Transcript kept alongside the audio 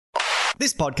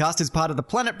This podcast is part of the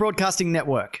Planet Broadcasting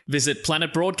Network. Visit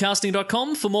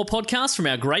planetbroadcasting.com for more podcasts from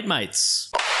our great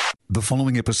mates. The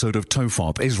following episode of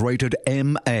TOFOP is rated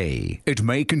MA. It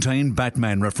may contain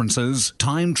Batman references,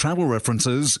 time travel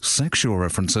references, sexual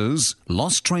references,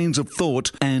 lost trains of thought,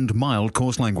 and mild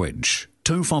coarse language.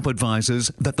 TOFOP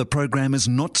advises that the program is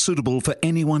not suitable for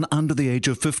anyone under the age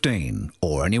of 15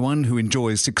 or anyone who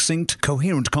enjoys succinct,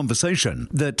 coherent conversation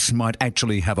that might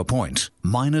actually have a point.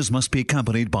 Minors must be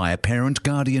accompanied by a parent,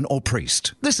 guardian, or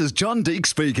priest. This is John Deek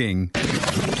speaking.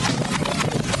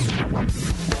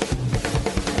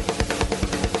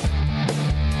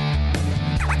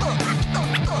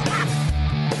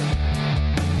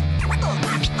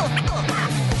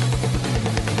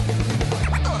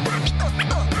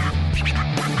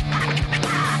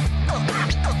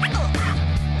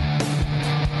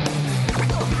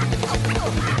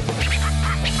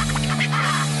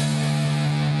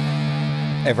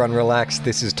 Everyone relax,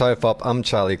 this is TOFOP, I'm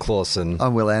Charlie Clausen.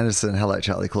 I'm Will Anderson. Hello,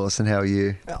 Charlie Clausen. How are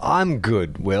you? I'm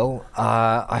good, Will.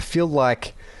 I feel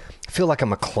like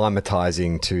I'm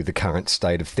acclimatizing to the current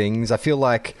state of things. I feel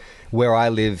like where I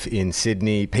live in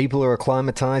Sydney, people are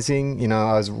acclimatizing. You know,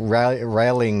 I was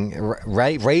railing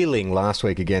last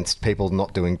week against people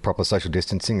not doing proper social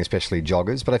distancing, especially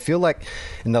joggers. But I feel like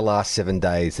in the last 7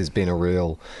 days, there's been a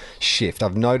real shift.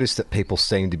 I've noticed that people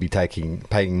seem to be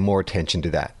paying more attention to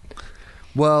that.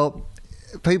 Well,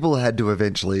 people had to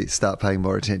eventually start paying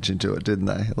more attention to it, didn't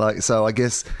they? So I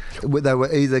guess they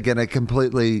were either going to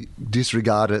completely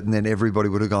disregard it and then everybody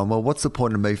would have gone, well, what's the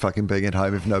point of me fucking being at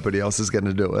home if nobody else is going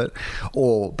to do it?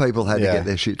 Or people had to get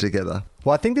their shit together.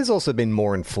 Well, I think there's also been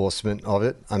more enforcement of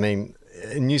it. I mean,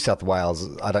 in New South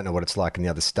Wales, I don't know what it's like in the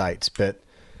other states, but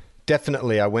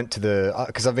definitely I went to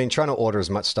because I've been trying to order as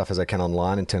much stuff as I can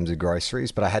online in terms of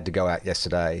groceries, but I had to go out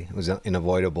yesterday. It was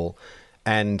unavoidable.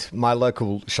 And my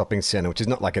local shopping centre, which is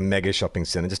not like a mega shopping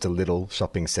centre, just a little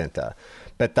shopping centre,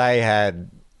 but they had,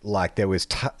 like, there was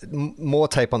more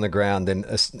tape on the ground than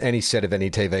any set of any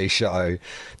TV show.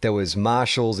 There was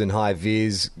marshals in high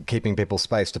vis keeping people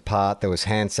spaced apart. There was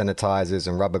hand sanitizers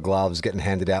and rubber gloves getting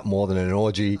handed out more than an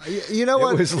orgy. You know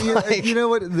what? You know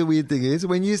what the weird thing is?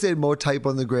 When you said more tape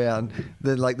on the ground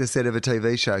than like the set of a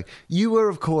TV show, you were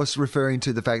of course referring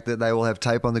to the fact that they will have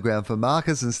tape on the ground for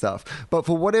markers and stuff. But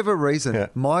for whatever reason,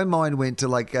 my mind went to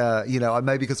like,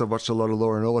 maybe because I watched a lot of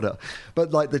Law and Order,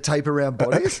 but like the tape around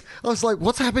bodies. I was like,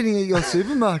 what's happening at your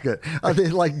supermarket? Are there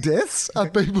like deaths? Are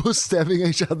people stabbing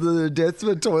each other to death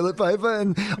for toilet paper?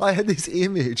 And I had this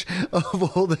image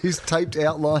of all these taped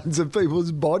outlines of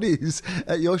people's bodies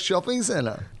at your shopping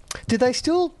centre. Do they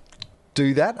still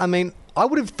do that? I mean, I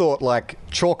would have thought like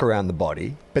chalk around the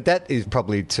body, but that is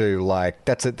probably too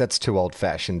that's too old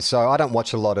fashioned. So I don't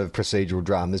watch a lot of procedural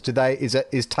dramas.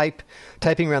 Is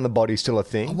taping around the body still a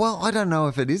thing? Well, I don't know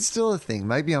if it is still a thing.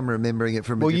 Maybe I'm remembering it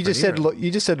from. You just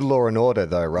said Law and Order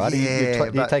though, right? Yeah,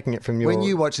 you're taking it from your. When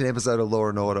you watch an episode of Law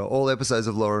and Order, all episodes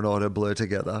of Law and Order blur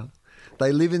together.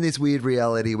 They live in this weird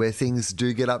reality where things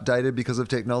do get updated because of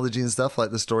technology and stuff.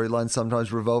 Like the storylines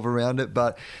sometimes revolve around it,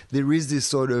 but there is this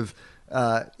sort of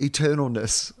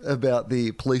eternalness about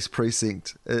the police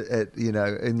precinct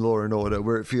in Law and Order,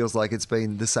 where it feels like it's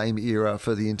been the same era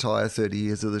for the entire 30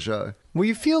 years of the show. Well,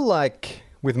 you feel like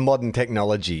with modern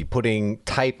technology, putting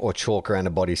tape or chalk around a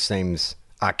body seems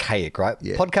archaic, right?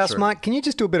 Yeah, Podcast true. Mike, can you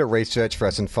just do a bit of research for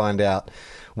us and find out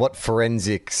what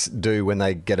forensics do when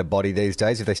they get a body these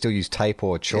days, if they still use tape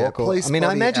or chalk?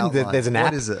 I imagine that there's an app.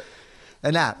 What is it?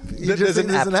 An app. There's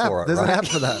an app for it, There's right? an app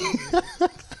for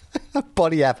that.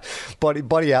 Body app,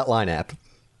 body outline app.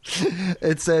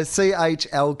 It's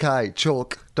CHLK,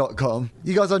 chalk.com.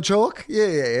 You guys on Chalk?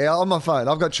 Yeah. On my phone.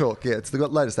 I've got Chalk. Yeah, it's the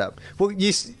latest app. Well,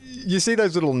 you see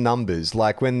those little numbers,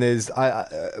 like when there's...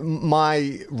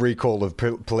 my recall of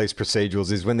police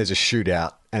procedurals is when there's a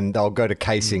shootout and they'll go to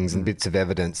casings and bits of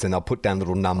evidence and they'll put down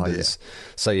little numbers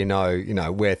so you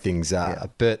know where things are. Yeah.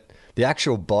 But the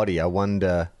actual body, I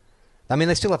wonder... I mean,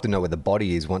 they still have to know where the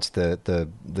body is once the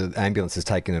ambulance has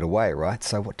taken it away, right?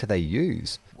 So what do they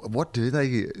use? What do they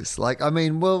use? Like, I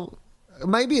mean, well,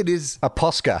 maybe it is... A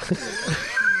Posca.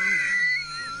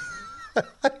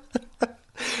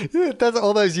 Yeah,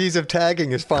 all those years of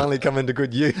tagging has finally come into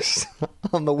good use.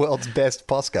 I'm the world's best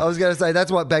Posca. I was going to say,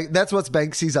 that's what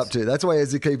Banksy's up to. That's why he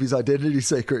has to keep his identity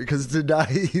secret, because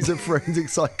today he's a forensic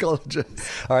psychologist.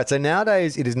 All right, so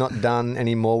nowadays it is not done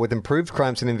anymore. With improved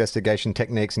crime scene investigation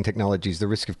techniques and technologies, the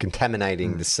risk of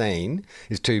contaminating the scene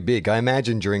is too big. I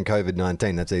imagine during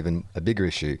COVID-19 that's even a bigger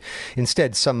issue.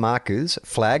 Instead, some markers,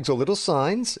 flags or little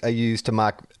signs are used to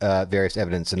mark various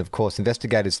evidence. And of course,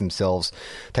 investigators themselves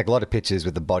take a lot of pictures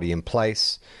with the body in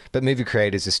place. But movie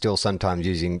creators are still sometimes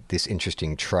using this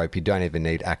interesting trope. You don't even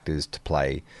need actors to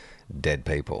play dead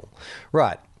people.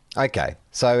 Right. Okay.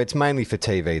 So it's mainly for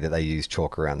TV that they use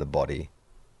chalk around the body.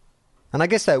 And I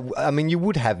guess that, I mean, you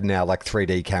would have now like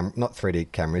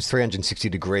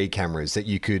 360-degree cameras that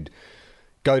you could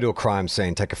go to a crime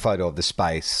scene, take a photo of the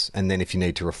space, and then if you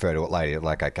need to refer to it later,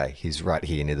 like, okay, he's right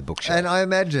here near the bookshelf. And I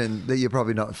imagine that you're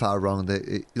probably not far wrong.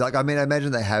 I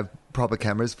imagine they have proper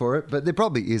cameras for it, but there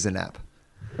probably is an app.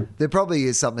 There probably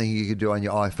is something you could do on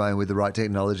your iPhone with the right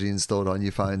technology installed on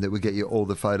your phone that would get you all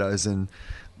the photos and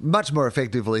much more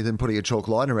effectively than putting a chalk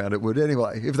line around it would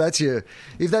anyway. If that's your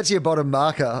bottom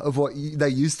marker of what they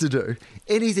used to do,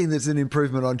 anything that's an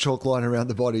improvement on chalk line around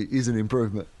the body is an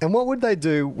improvement. And what would they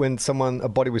do when a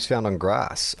body was found on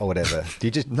grass or whatever? Do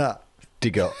you just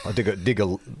dig a?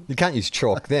 You can't use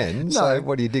chalk then. No. So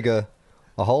what do you dig a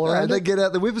hole around They it? get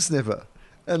out the whippersnapper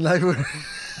and they would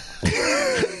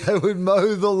they would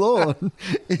mow the lawn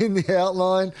in the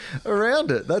outline around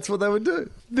it. That's what they would do.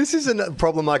 This isn't a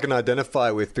problem I can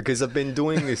identify with because I've been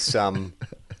doing this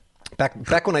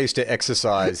back when I used to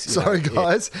exercise. Sorry,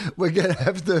 guys, we're going to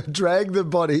have to drag the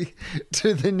body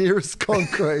to the nearest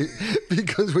concrete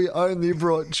because we only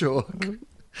brought chalk.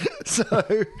 So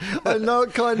I know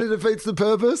it kind of defeats the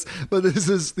purpose, but this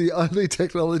is the only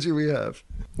technology we have.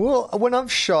 Well, when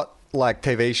I've shot like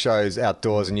TV shows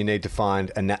outdoors and you need to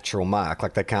find a natural mark,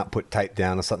 like they can't put tape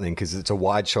down or something because it's a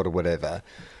wide shot or whatever,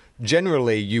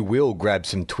 generally you will grab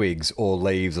some twigs or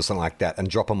leaves or something like that and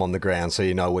drop them on the ground so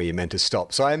you know where you're meant to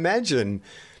stop. So I imagine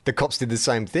the cops did the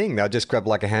same thing. They'll just grab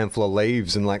like a handful of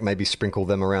leaves and like maybe sprinkle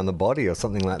them around the body or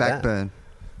something like that.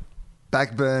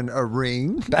 Backburn a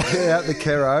ring, get out the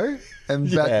Kero and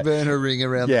backburn a ring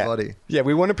around the body. Yeah,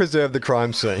 we want to preserve the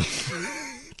crime scene.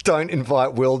 Don't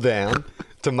invite Will down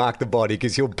to mark the body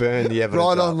because he'll burn the evidence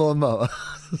Right up. on lawnmower.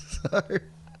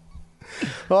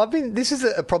 Well, this is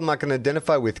a problem I can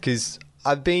identify with because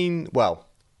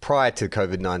prior to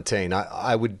COVID-19,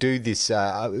 I would do this,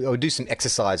 I would do some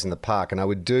exercise in the park and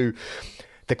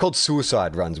they're called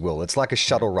suicide runs, Will. It's like a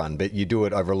shuttle run, but you do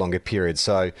it over a longer period.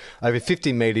 So over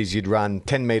 50 metres, you'd run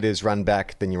 10 metres, run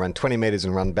back, then you run 20 metres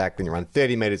and run back, then you run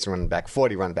 30 metres and run back,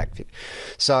 40, run back, 50.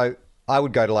 So I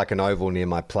would go to like an oval near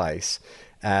my place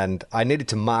and I needed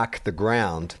to mark the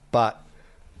ground, but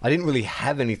I didn't really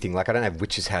have anything. Like I don't have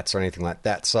witches' hats or anything like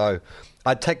that. So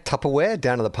I'd take Tupperware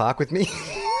down to the park with me.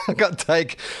 I'd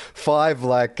take 5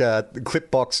 like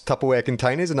clip box Tupperware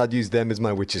containers and I'd use them as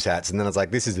my witches' hats. And then I was like,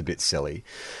 this is a bit silly.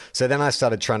 So then I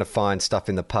started trying to find stuff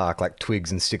in the park, like twigs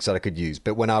and sticks that I could use.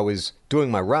 But when I was doing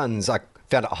my runs, I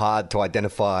found it hard to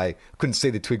identify. I couldn't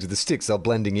see the twigs or the sticks. They were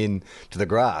blending in to the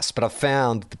grass. But I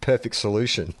found the perfect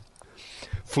solution.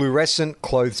 Fluorescent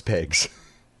clothes pegs.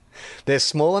 They're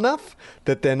small enough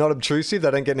that they're not obtrusive.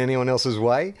 They don't get in anyone else's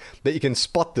way, but you can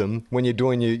spot them when you're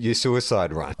doing your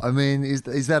suicide run. I mean,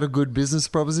 is that a good business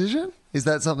proposition? Is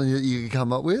that something that you can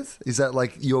come up with? Is that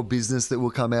like your business that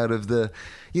will come out of the...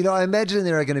 I imagine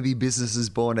there are going to be businesses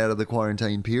born out of the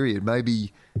quarantine period.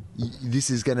 Maybe this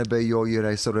is going to be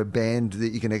your, sort of band that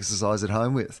you can exercise at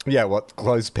home with. Yeah, what?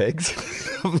 Clothes pegs?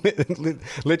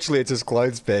 Literally, it's just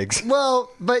clothes pegs.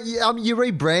 Well, but you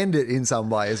rebrand it in some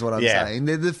way is what I'm saying.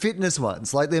 They're the fitness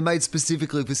ones. Like they're made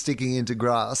specifically for sticking into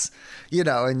grass,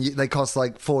 and they cost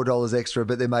like $4 extra,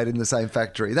 but they're made in the same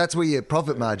factory. That's where your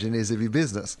profit margin is of your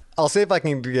business. I'll see if I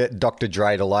can get Dr.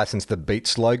 Dre to license the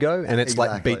Beats logo, and it's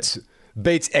like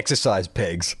Beats exercise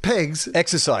pegs. Pegs?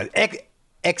 Exercise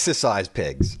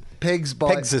pegs. Pegs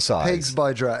by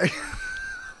Dre.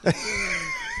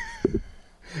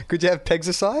 Could you have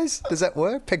pegsercise? Does that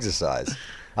work? Pegsercise.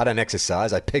 I don't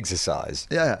exercise, I pegsercise.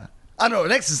 Yeah. I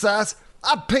don't exercise,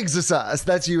 I pegsercise.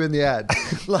 That's you in the ad.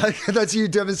 That's you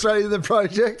demonstrating the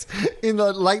project in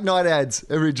the late night ads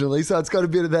originally. So it's got a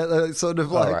bit of that sort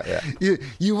of like, right, yeah.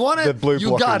 you want it, The blue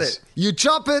you got blockers. it. You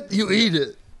chop it, you eat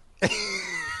it.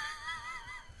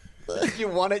 You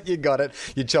want it, you got it.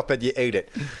 You chop it, you eat it.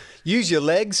 Use your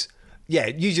legs. Yeah,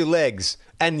 use your legs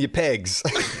and your pegs.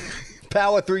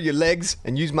 Power through your legs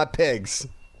and use my pegs.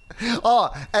 Oh,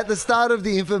 at the start of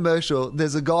the infomercial,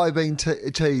 there's a guy being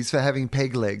teased for having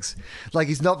peg legs. Like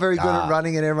he's not very good at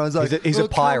running, and everyone's like, he's a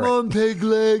pirate. Come on, peg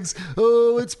legs.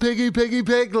 Oh, it's Peggy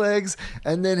peg legs.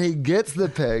 And then he gets the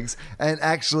pegs and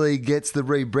actually gets the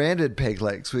rebranded peg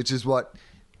legs, which is what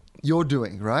you're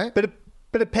doing, right?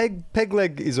 But a peg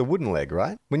leg is a wooden leg,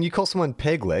 right? When you call someone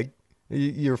peg leg,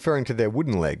 you're referring to their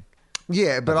wooden leg.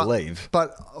 Yeah, but I believe.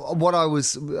 But what I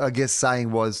was, I guess,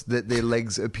 saying was that their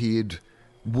legs appeared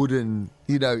wooden,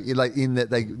 like in that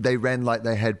they ran like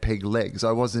they had peg legs.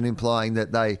 I wasn't implying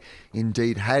that they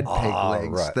indeed had peg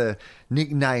legs. Right. The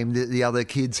nickname that the other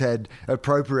kids had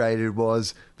appropriated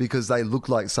was because they looked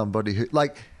like somebody who,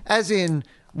 like, as in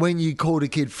when you called a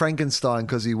kid Frankenstein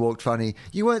because he walked funny,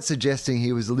 you weren't suggesting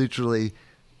he was literally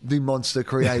the monster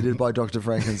created by Dr.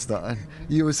 Frankenstein.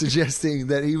 You were suggesting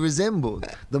that he resembled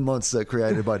the monster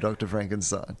created by Dr.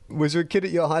 Frankenstein. Was there a kid at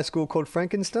your high school called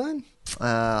Frankenstein?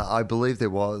 I believe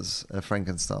there was a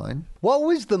Frankenstein. What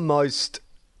was the most,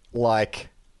 like,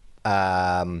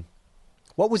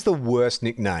 what was the worst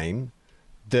nickname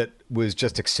that was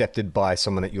just accepted by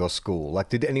someone at your school? Like,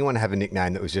 did anyone have a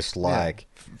nickname that was just like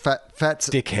Fats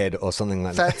Dickhead or something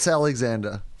like that? Fats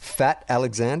Alexander. Fat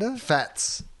Alexander?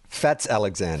 Fats,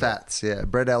 yeah.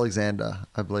 Brett Alexander,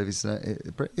 I believe his name.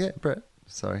 Brett.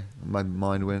 Sorry, my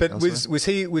mind went But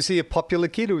elsewhere. was he a popular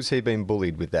kid, or was he being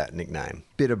bullied with that nickname?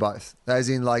 Bit of both. As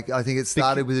in, like, I think it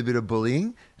started with a bit of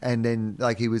bullying, and then,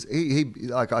 like, he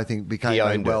like, I think became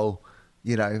a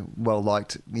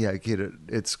well-liked, kid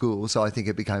at school. So I think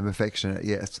it became affectionate,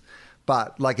 yes.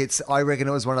 But, like, I reckon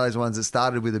it was one of those ones that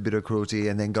started with a bit of cruelty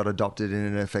and then got adopted in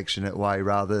an affectionate way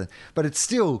but it's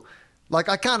still, like,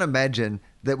 I can't imagine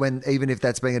that even if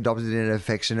that's being adopted in an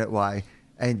affectionate way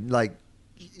and, like,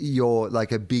 you're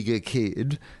like a bigger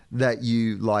kid, that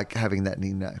you like having that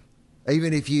nickname.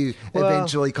 Even if you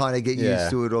eventually kind of get used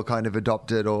to it or kind of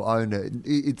adopt it or own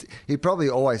it, it probably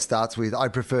always starts with, I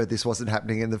prefer this wasn't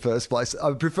happening in the first place.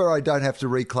 I prefer I don't have to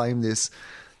reclaim this.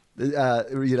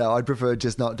 I'd prefer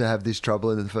just not to have this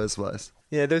trouble in the first place.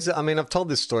 Yeah, I've told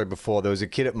this story before. There was a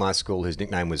kid at my school whose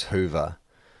nickname was Hoover,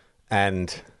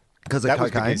 and because of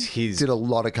cocaine, did a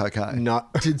lot of cocaine.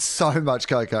 Did so much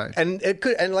cocaine, and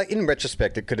like in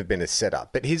retrospect, it could have been a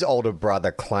setup. But his older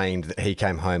brother claimed that he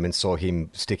came home and saw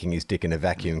him sticking his dick in a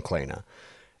vacuum cleaner,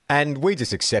 and we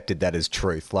just accepted that as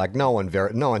truth. Like no one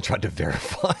tried to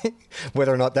verify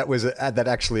whether or not that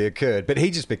actually occurred. But he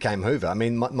just became Hoover. I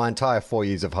mean, my entire 4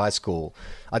 years of high school,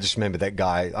 I just remember that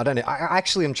guy. I don't know. I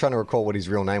actually am trying to recall what his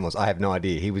real name was. I have no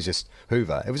idea. He was just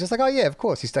Hoover. It was just like, oh yeah, of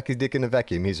course, he stuck his dick in a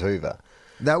vacuum. He's Hoover.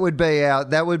 That would be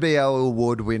our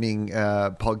award-winning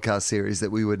podcast series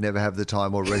that we would never have the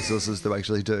time or resources to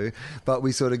actually do. But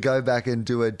we sort of go back and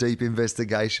do a deep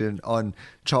investigation on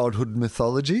childhood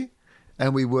mythology,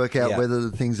 and we work out whether the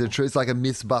things are true. It's like a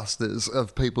Mythbusters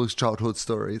of people's childhood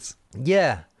stories.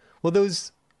 Yeah. Well, there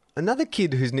was another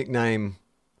kid whose nickname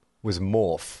was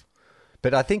Morph,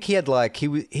 but I think he had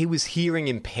he was hearing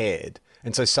impaired,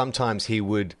 and so sometimes he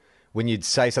would. When you'd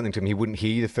say something to him, he wouldn't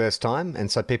hear you the first time.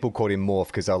 And so people called him Morph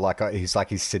because they're like, he's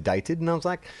sedated. And I was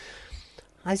like,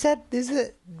 I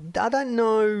don't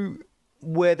know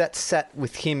where that sat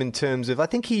with him in terms of, I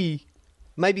think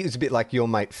maybe it was a bit like your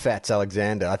mate Fats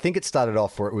Alexander. I think it started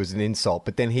off where it was an insult,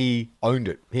 but then he owned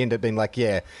it. He ended up being like,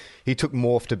 he took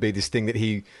Morph to be this thing that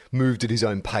he moved at his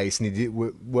own pace and he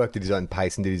worked at his own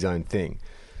pace and did his own thing.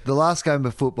 The last game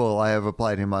of football I ever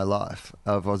played in my life,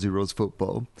 of Aussie Rules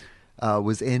football,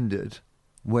 was ended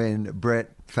when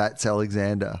Brett Fats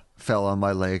Alexander fell on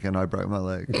my leg and I broke my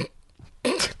leg.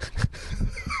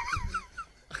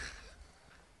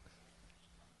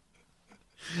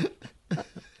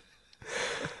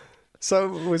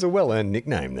 So it was a well-earned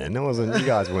nickname then. You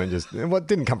guys weren't just... What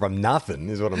didn't come from nothing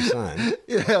is what I'm saying.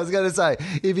 Yeah, I was going to say,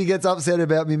 if he gets upset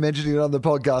about me mentioning it on the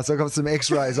podcast, I've got some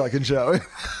x-rays I can show him.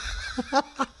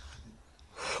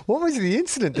 What was the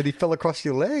incident that he fell across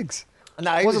your legs?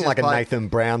 No, it wasn't like a Nathan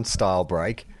Brown style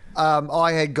break.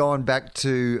 I had gone back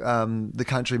to the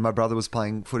country. My brother was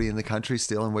playing footy in the country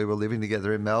still, and we were living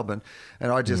together in Melbourne.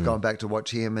 And I'd just gone back to watch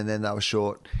him, and then they were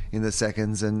short in the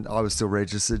seconds, and I was still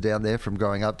registered down there from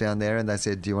growing up down there. And they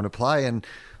said, "Do you want to play?" And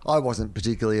I wasn't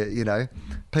particularly,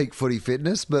 peak footy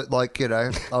fitness, but I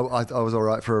was all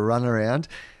right for a run around.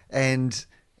 And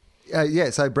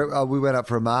so Brett, we went up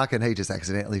for a mark, and he just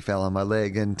accidentally fell on my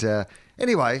leg. And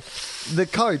anyway, the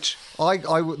coach, I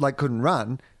couldn't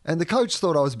run. And the coach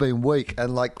thought I was being weak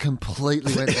and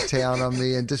completely went to town on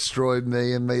me and destroyed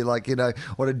me and me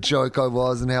what a joke I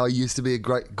was and how I used to be a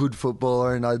good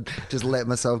footballer and I just let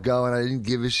myself go and I didn't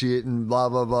give a shit and blah,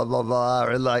 blah, blah, blah, blah.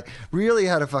 And really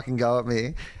had a fucking go at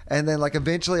me. And then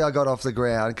eventually I got off the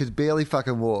ground, could barely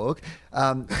fucking walk,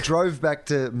 drove back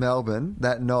to Melbourne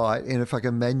that night in a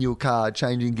fucking manual car,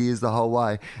 changing gears the whole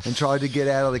way, and tried to get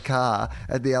out of the car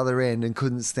at the other end and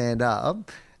couldn't stand up.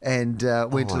 And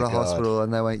went to the hospital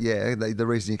and they went, the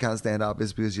reason you can't stand up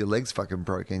is because your leg's fucking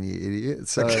broken, you idiot.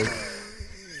 So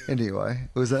anyway,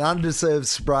 it was an undeserved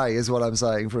spray is what I'm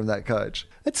saying from that coach.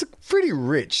 It's pretty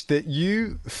rich that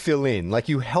you fill in,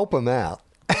 you help them out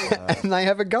and they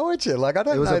have a go at you. I don't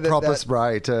know. It was a proper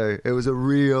spray too. It was a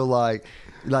real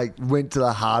like went to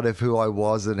the heart of who I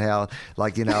was and how,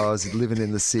 like, you know, I was living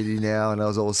in the city now and I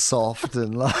was all soft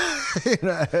and like, you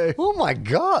know. Oh my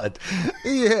God.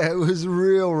 Yeah, it was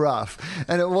real rough.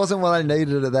 And it wasn't what I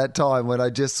needed at that time when I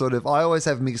just sort of, I always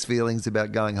have mixed feelings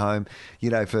about going home, you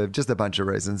know, for just a bunch of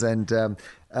reasons. And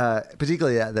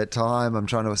particularly at that time, I'm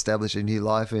trying to establish a new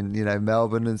life in, you know,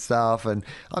 Melbourne and stuff. And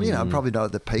I'm, you know, I'm probably not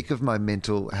at the peak of my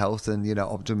mental health and, you know,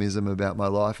 optimism about my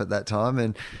life at that time.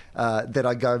 And then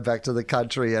I go back to the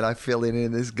country and I fill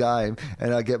in this game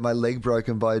and I get my leg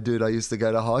broken by a dude I used to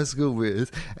go to high school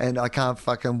with and I can't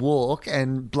fucking walk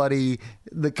and bloody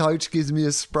the coach gives me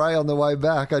a spray on the way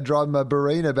back. I drive my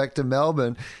Barina back to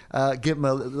Melbourne, get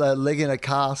my leg in a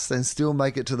cast and still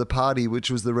make it to the party,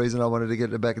 which was the reason I wanted to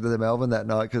get back into Melbourne that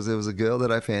night because there was a girl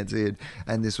that I fancied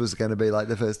and this was going to be like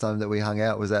the first time that we hung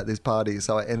out was at this party.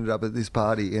 So I ended up at this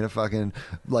party in a fucking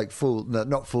like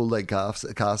not full leg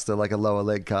caster, like a lower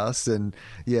leg cast and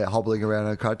yeah, hobbling around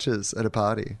on crutches at a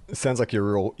party. It sounds like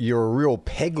you're a real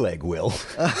peg leg, Will.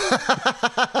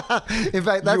 In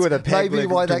fact, that's maybe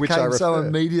why that came so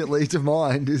immediately to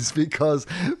mind is because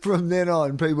from then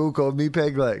on, people called me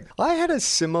peg leg. I had a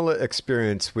similar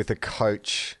experience with a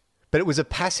coach, but it was a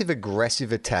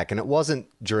passive-aggressive attack, and it wasn't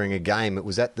during a game. It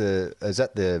was at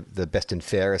the best and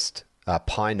fairest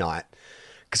pie night.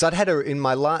 Because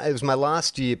it was my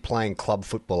last year playing club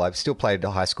football. I still played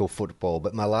high school football,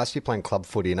 but my last year playing club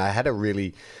footy, and I had a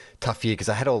really tough year because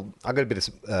I got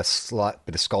a slight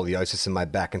bit of scoliosis in my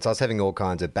back, and so I was having all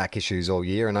kinds of back issues all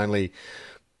year, and only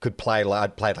could play.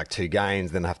 I'd played like 2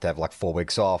 games, then I'd have to have like 4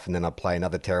 weeks off, and then I'd play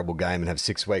another terrible game and have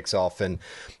 6 weeks off. And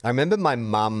I remember my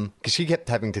mum, because she kept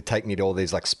having to take me to all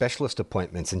these like specialist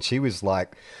appointments, and she was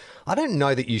like, I don't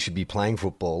know that you should be playing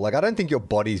football. Like, I don't think your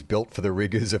body's built for the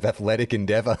rigors of athletic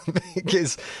endeavor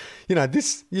because, you know,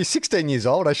 you're 16 years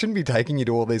old. I shouldn't be taking you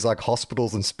to all these like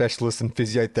hospitals and specialists and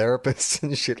physiotherapists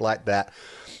and shit like that.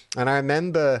 And I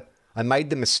remember I made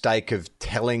the mistake of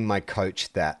telling my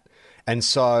coach that. And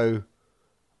so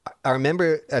I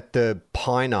remember at the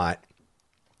pie night,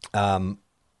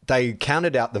 they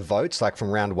counted out the votes, like from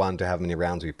round 1 to how many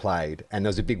rounds we played, and there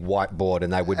was a big whiteboard,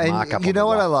 and they would mark up. You know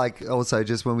what I like also,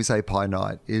 just when we say pie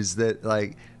night, is that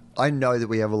like I know that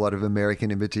we have a lot of American,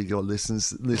 in particular, listeners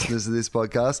to this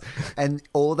podcast, and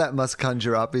all that must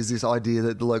conjure up is this idea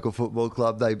that the local football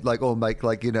club they like all make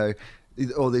like you know.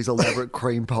 All these elaborate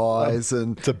cream pies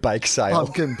and it's a bake sale,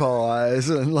 pumpkin pies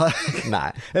and like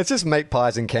nah, it's just meat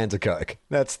pies and cans of Coke.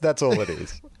 That's all it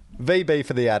is. VB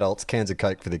for the adults, cans of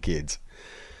Coke for the kids.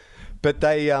 But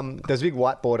they there's a big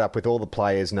whiteboard up with all the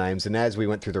players' names, and as we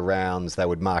went through the rounds, they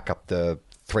would mark up the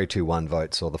 3-2-1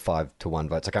 votes or the 5-1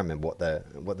 votes. I can't remember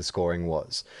what the scoring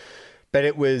was, but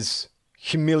it was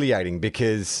humiliating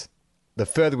because the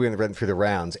further we went through the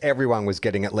rounds, everyone was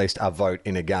getting at least a vote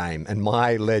in a game, and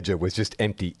my ledger was just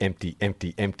empty, empty,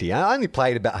 empty, empty. I only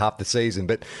played about half the season,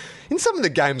 but in some of the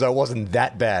games I wasn't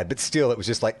that bad, but still it was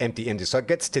just like empty, empty. So it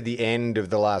gets to the end of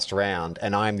the last round,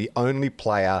 and I'm the only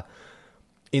player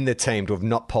in the team to have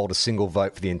not polled a single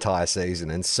vote for the entire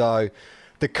season. And so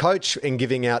the coach, in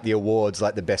giving out the awards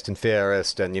like the best and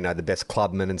fairest and, you know, the best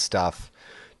clubman and stuff,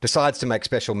 decides to make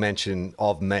special mention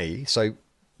of me. So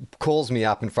calls me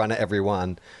up in front of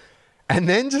everyone and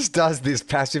then just does this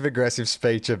passive-aggressive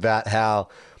speech about how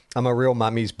I'm a real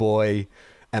mummy's boy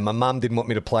and my mum didn't want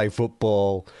me to play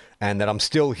football and that I'm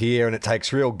still here and it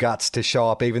takes real guts to show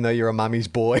up even though you're a mummy's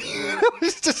boy. It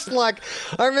was just like,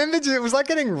 I remember it was like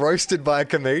getting roasted by a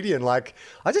comedian. Like,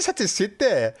 I just had to sit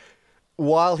there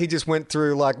while he just went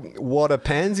through like what a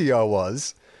pansy I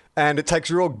was. And it takes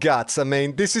real guts. I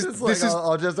mean, this is...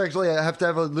 I'll just actually have to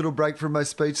have a little break from my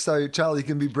speech so Charlie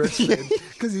can be breastfed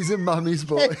because he's a mummy's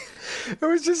boy. It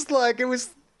was just like, it was...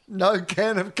 No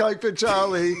can of Coke for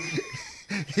Charlie.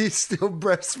 He's still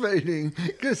breastfeeding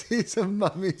because he's a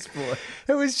mummy's boy.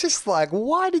 It was just like,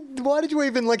 why did you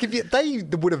even, like, if they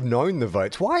would have known the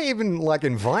votes, why even, like,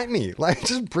 invite me? Like,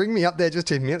 just bring me up there just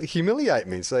to humiliate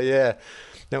me. So, yeah,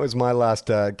 that was my last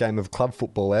game of club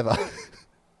football ever.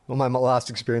 Well, my last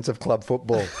experience of club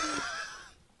football.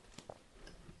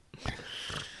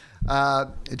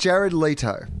 Jared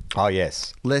Leto. Oh,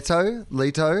 yes. Leto.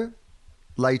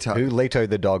 Who Leto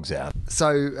the dogs out?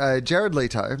 So, Jared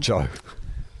Leto. Joe.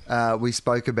 We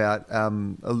spoke about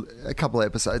a couple of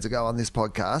episodes ago on this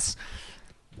podcast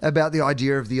about the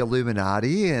idea of the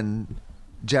Illuminati and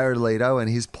Jared Leto and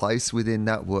his place within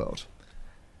that world.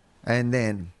 And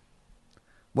then,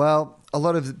 well, a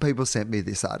lot of people sent me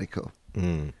this article.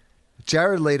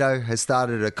 Jared Leto has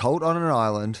started a cult on an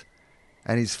island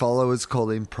and his followers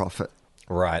call him Prophet.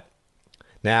 Right.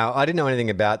 Now, I didn't know anything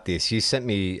about this. You sent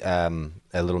me a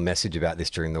little message about this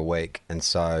during the week. And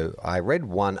so I read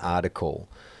one article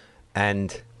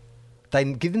and they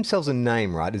give themselves a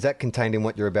name, right? Is that contained in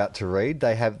what you're about to read?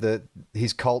 They have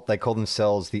his cult, they call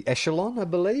themselves the Echelon, I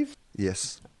believe?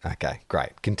 Yes. Okay,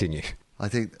 great. Continue. I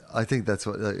think that's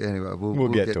what. Anyway, we'll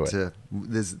get to it.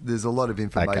 There's a lot of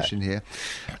information here.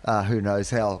 Who knows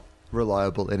how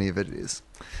reliable any of it is?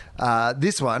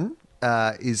 This one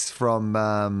is from.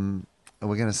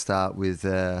 We're going to start with.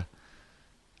 I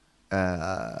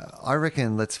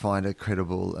reckon let's find a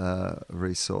credible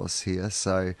resource here.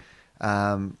 So,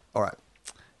 all right.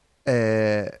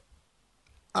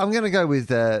 I'm going to go with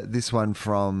this one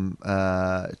from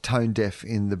Tone Deaf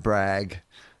in the Brag.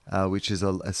 Which is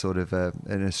a sort of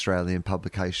an Australian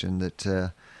publication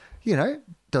that,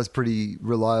 does pretty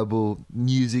reliable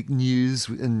music news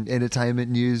and entertainment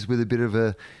news with a bit of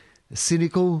a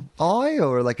cynical eye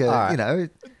or like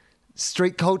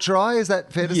street culture eye. Is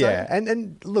that fair to say? Yeah,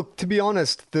 and look, to be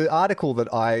honest, the article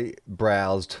that I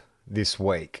browsed this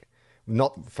week,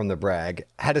 not from the Brag,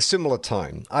 had a similar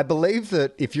tone. I believe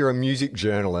that if you're a music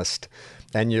journalist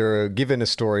and you're given a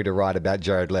story to write about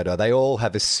Jared Leto, they all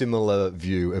have a similar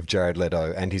view of Jared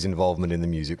Leto and his involvement in the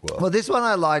music world. Well, this one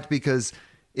I liked because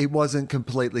it wasn't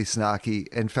completely snarky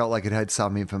and felt like it had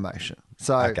some information.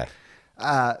 So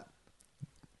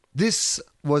this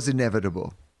was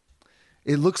inevitable.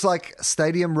 It looks like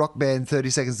stadium rock band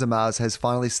 30 Seconds to Mars has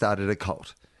finally started a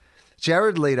cult.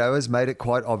 Jared Leto has made it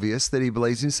quite obvious that he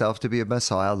believes himself to be a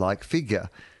messiah-like figure.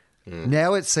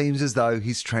 Now it seems as though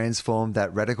he's transformed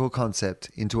that radical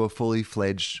concept into a fully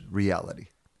fledged reality.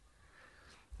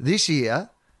 This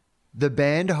year, the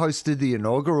band hosted the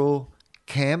inaugural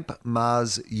Camp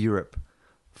Mars Europe.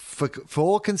 For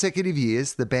 4 consecutive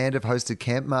years, the band have hosted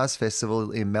Camp Mars Festival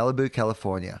in Malibu,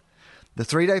 California. The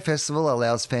 3-day festival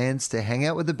allows fans to hang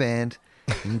out with the band,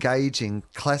 engage in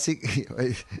classic,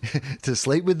 to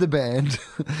sleep with the band,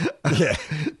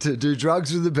 to do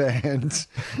drugs with the band,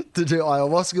 to do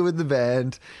ayahuasca with the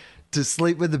band, to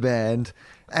sleep with the band,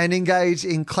 and engage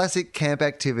in classic camp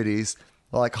activities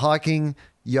like hiking,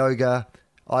 yoga,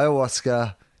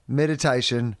 ayahuasca,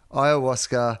 meditation,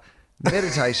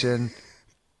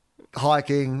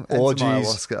 hiking, and orgies. some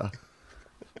ayahuasca.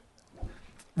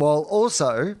 While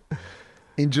also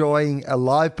enjoying a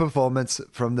live performance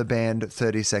from the band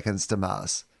 30 Seconds to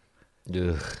Mars.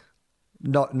 Ugh.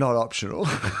 Not optional.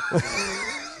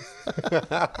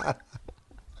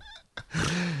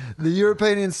 The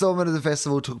European installment of the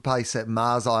festival took place at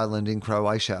Mars Island in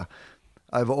Croatia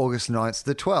over August 9th to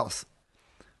the 12th.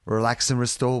 Relax and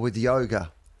restore with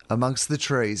yoga amongst the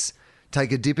trees,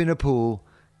 take a dip in a pool,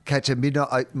 catch a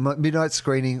midnight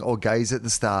screening or gaze at the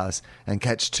stars, and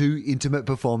catch 2 intimate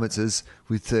performances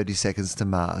with 30 Seconds to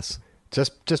Mars.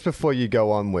 Just before you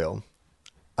go on, Will,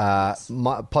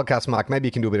 Podcast Mark, maybe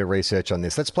you can do a bit of research on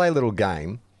this. Let's play a little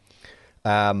game.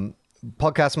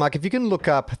 Podcast Mark, if you can look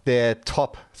up their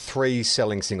top 3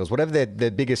 selling singles, whatever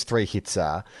their biggest 3 hits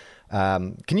are,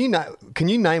 can you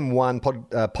name one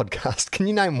podcast? Can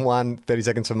you name one 30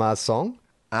 Seconds to Mars song?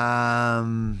 All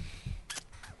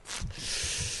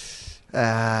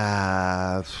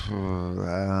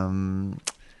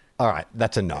right,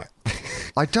 that's a no.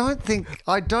 I don't think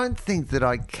that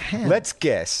I can. Let's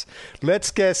guess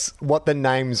what the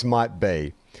names might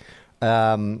be.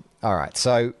 All right,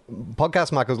 so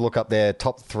Podcast Markers look up their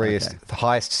top 3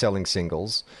 highest selling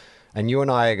singles, and you and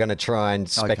I are going to try and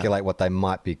speculate what they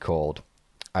might be called.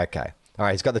 Okay. All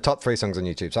right, he's got the top 3 songs on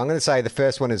YouTube. So I'm going to say the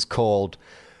first one is called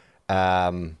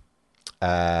In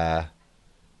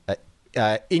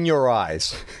Your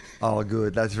Eyes. Oh,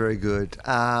 good. That's very good.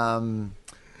 That's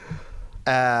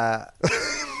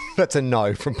a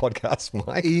no from Podcast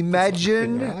Mike.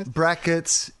 Imagine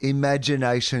brackets,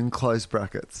 imagination, close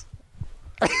brackets.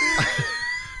 Okay,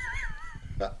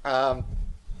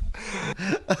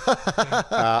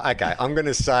 I'm going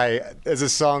to say there's a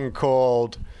song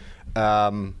called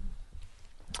Eternal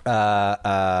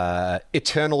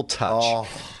Touch. Oh,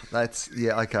 that's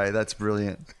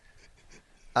brilliant.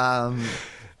 No?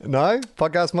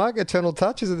 Podcast Mike, Eternal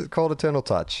Touch? Is it called Eternal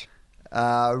Touch?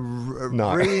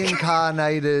 No.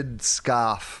 Reincarnated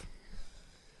Scarf.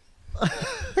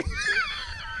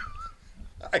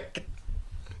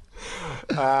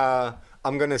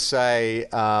 I'm going to say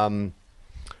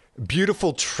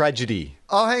Beautiful Tragedy.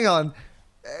 Oh, hang on.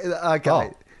 Okay.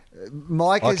 Oh.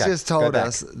 Mike has just told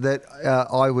us that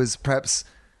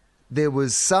there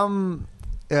was some,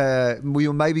 we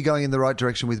were maybe going in the right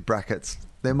direction with brackets.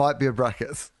 There might be a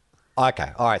brackets.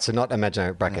 Okay. All right. So not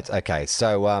imaginary brackets. Yeah. Okay.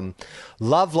 So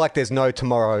love like there's no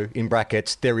tomorrow in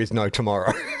brackets. There is no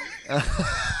tomorrow.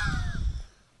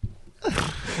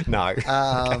 No.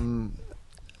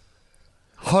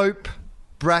 Hope,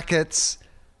 brackets,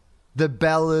 the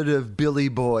Ballad of Billy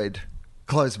Boyd,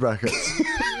 close brackets.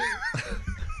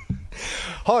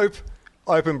 Hope,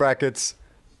 open brackets,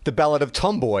 the Ballad of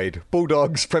Tom Boyd,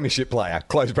 Bulldogs premiership player,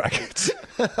 close brackets.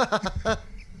 All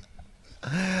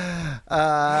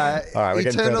right, we're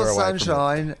getting Eternal further away from it.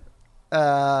 Sunshine,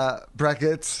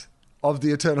 brackets, of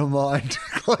the Eternal Mind,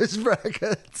 close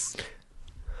brackets.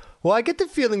 Well, I get the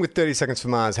feeling with 30 Seconds to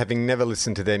Mars, having never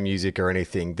listened to their music or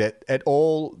anything, that at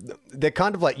all, they're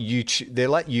kind of like U2, they're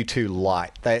like U2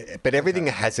 light. But everything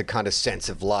has a kind of sense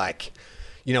of like,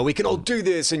 you know, we can all do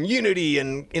this and unity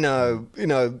and, you know,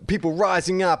 people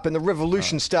rising up and the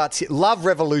revolution starts here. Love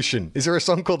Revolution. Is there a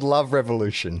song called Love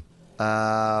Revolution?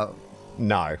 No.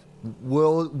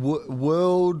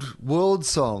 World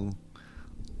song.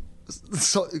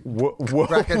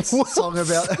 Brackets, song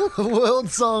about world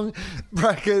song,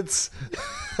 brackets,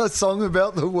 a song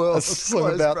about the world. A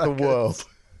song about the world.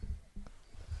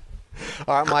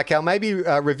 All right, Michael, maybe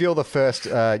reveal the first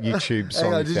YouTube song.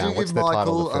 Hang on, did you What's give the title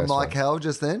Michael of the a first one? Michael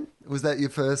just then? Was that your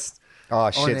first? Oh,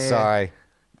 shit, on-air sorry.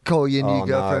 Call your new Oh,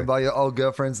 girlfriend no. by your old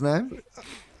girlfriend's name?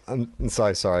 I'm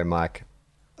so sorry, Mike.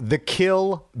 The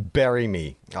Kill, Bury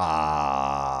Me. It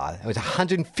was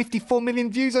 154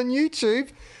 million views on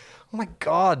YouTube. Oh my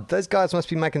God, those guys must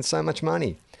be making so much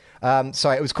money.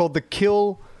 Sorry, it was called The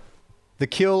Kill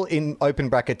in open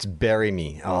brackets, Bury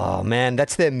Me. Oh man,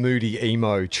 that's their moody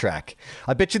emo track.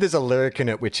 I bet you there's a lyric in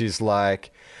it which is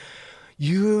like,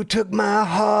 you took my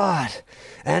heart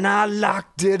and I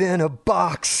locked it in a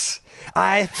box.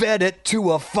 I fed it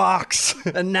to a fox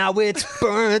and now it's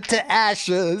burnt to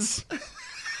ashes.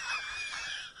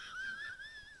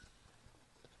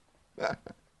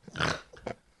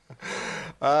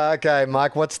 Okay,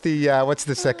 Mike, what's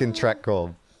the second track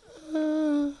called?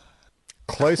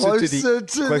 Closer to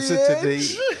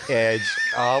the edge.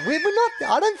 Oh, we're not.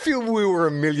 I don't feel we were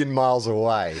a million miles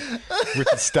away with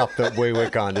the stuff that we were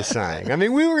kind of saying. I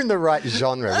mean, we were in the right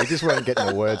genre. We just weren't getting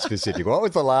the word specific. What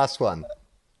was the last one?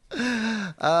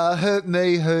 Hurt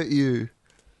me, hurt you.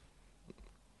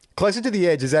 Closer to the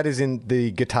edge. Is that as in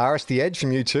the guitarist, The Edge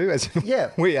from U2? As in,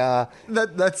 Yeah. we are.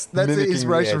 That's the mimicking the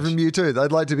inspiration edge. from you too.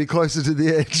 They'd like to be closer to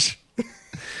the edge.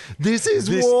 This is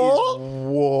This war. is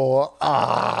war.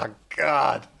 Ah,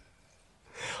 God.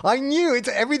 I knew it.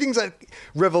 Everything's like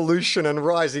revolution and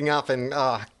rising up and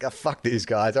fuck these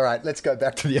guys. All right, let's go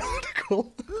back to the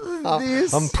article.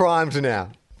 This- I'm primed now.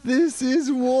 This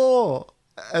is war.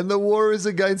 And the war is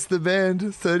against the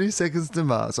band 30 Seconds to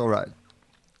Mars. All right.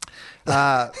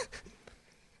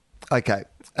 Okay.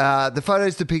 The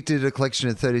photos depicted a collection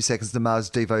of 30 Seconds to Mars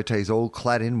devotees, all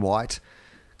clad in white,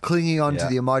 clinging on to Yeah.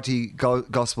 the almighty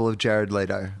gospel of Jared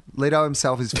Leto. Leto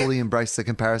himself has fully embraced the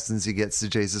comparisons he gets to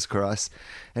Jesus Christ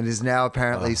and is now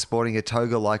apparently sporting a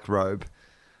toga-like robe.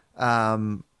 Blah,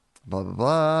 blah,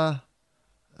 blah.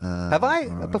 Have I,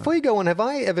 before you go on, have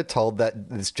I ever told that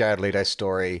this Jared Leto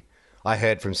story I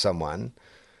heard from someone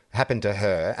happened to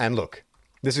her? And look,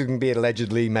 this is going to be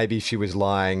allegedly, maybe she was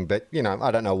lying, but, you know,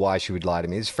 I don't know why she would lie to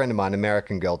me. This friend of mine, an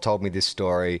American girl, told me this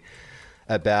story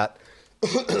about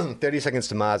 30 Seconds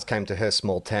to Mars came to her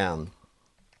small town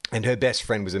and her best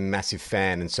friend was a massive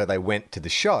fan. And so they went to the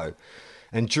show.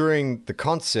 And during the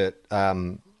concert,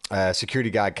 a security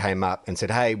guard came up and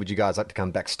said, hey, would you guys like to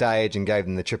come backstage? And gave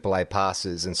them the AAA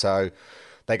passes. And so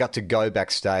they got to go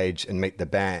backstage and meet the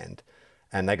band.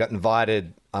 And they got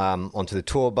invited onto the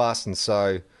tour bus. And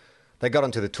so they got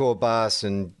onto the tour bus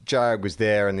and Jared was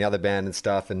there and the other band and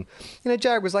stuff. And, you know,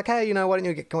 Jared was like, hey, you know, why don't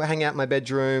you go hang out in my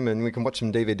bedroom and we can watch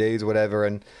some DVDs or whatever.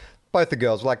 And both the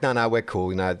girls were like, no, we're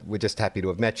cool. You know, we're just happy to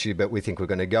have met you, but we think we're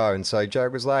going to go. And so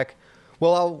Jared was like,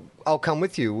 well, I'll come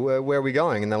with you. Where are we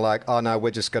going? And they're like, oh no,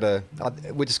 we're just gonna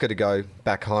go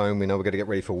back home. You know, we're gonna get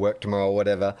ready for work tomorrow or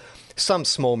whatever. Some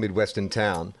small Midwestern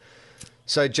town.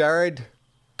 So Jared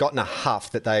got in a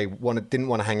huff that they didn't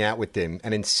want to hang out with them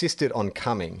and insisted on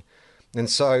coming. And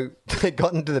so they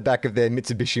got into the back of their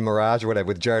Mitsubishi Mirage or whatever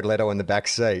with Jared Leto in the back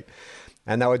seat.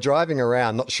 And they were driving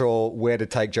around, not sure where to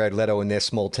take Jared Leto in their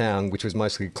small town, which was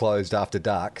mostly closed after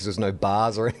dark because there's no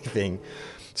bars or anything.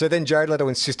 So then Jared Leto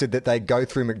insisted that they go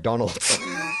through McDonald's.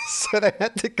 So they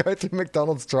had to go through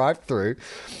McDonald's drive-through,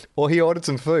 or he ordered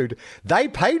some food. They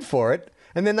paid for it,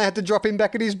 and then they had to drop him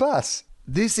back at his bus.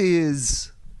 This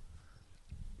is,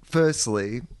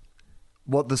 firstly,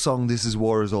 what the song This Is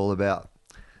War is all about.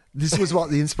 This was what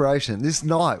the inspiration, this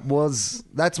night was,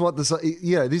 that's what the song,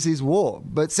 this is war.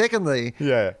 But secondly,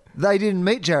 Yeah. they didn't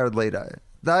meet Jared Leto.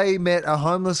 They met a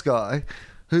homeless guy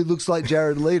who looks like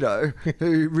Jared Leto,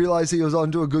 who realised he was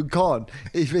onto a good con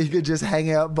if he could just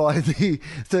hang out by the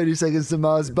 30 Seconds to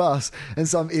Mars bus and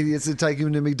some idiots would take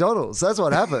him to McDonald's. That's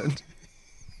what happened.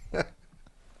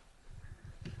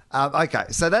 Okay,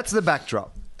 so that's the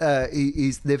backdrop.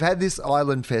 They've had this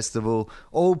island festival,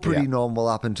 all pretty normal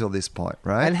up until this point,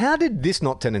 right? And how did this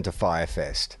not turn into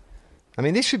Firefest? I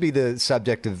mean, this should be the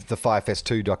subject of the Firefest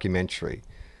 2 documentary.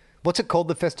 What's it called,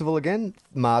 the festival again?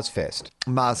 Marsfest.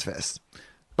 Marsfest.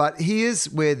 But here's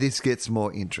where this gets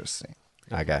more interesting.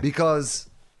 Okay. Because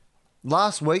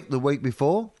last week, the week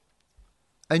before,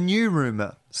 a new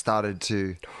rumour started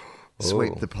to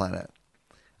sweep the planet.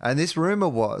 And this rumour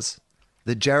was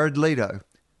that Jared Leto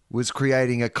was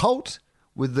creating a cult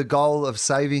with the goal of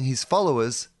saving his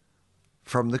followers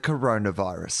from the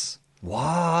coronavirus.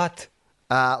 What?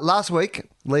 Last week,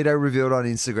 Leto revealed on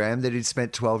Instagram that he'd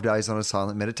spent 12 days on a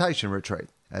silent meditation retreat,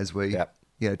 as we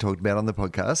talked about on the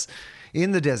podcast,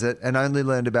 in the desert, and only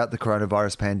learned about the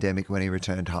coronavirus pandemic when he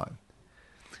returned home.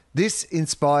 This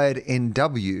inspired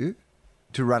NW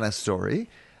to run a story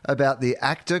about the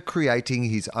actor creating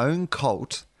his own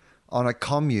cult on a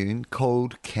commune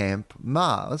called Camp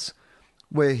Mars,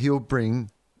 where he'll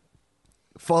bring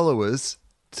followers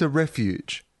to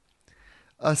refuge.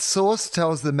 A source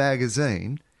tells the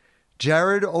magazine,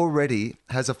 Jared already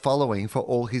has a following for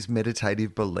all his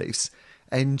meditative beliefs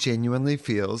and genuinely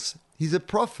feels he's a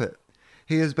prophet.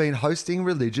 He has been hosting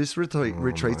religious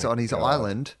retreats on his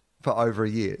island for over a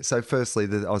year. So firstly,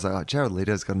 I was like, oh, Jared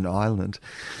Leto's got an island.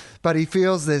 But he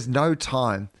feels there's no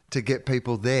time to get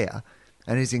people there,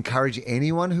 and he's encouraging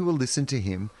anyone who will listen to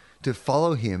him to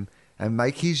follow him and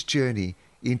make his journey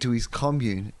into his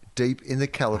commune deep in the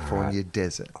California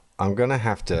desert. I'm going to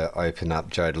have to open up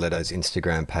Jared Leto's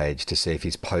Instagram page to see if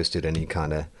he's posted any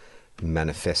kind of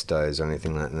manifestos or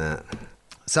anything like that.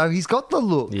 So he's got the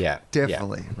look, Yeah,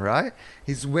 definitely, right?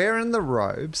 He's wearing the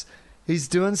robes. He's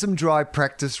doing some dry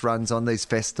practice runs on these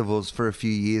festivals for a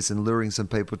few years and luring some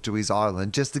people to his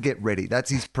island just to get ready. That's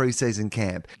his pre-season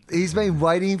camp. He's been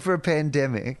waiting for a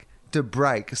pandemic to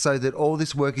break so that all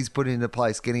this work he's put into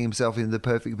place, getting himself in the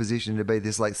perfect position to be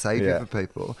this like savior for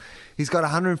people. He's got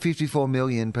 154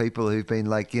 million people who've been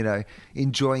like,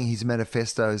 enjoying his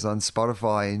manifestos on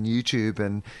Spotify and YouTube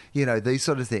and, these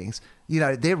sort of things.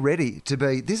 They're ready to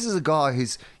be. This is a guy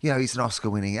who's, he's an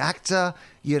Oscar-winning actor.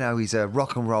 He's a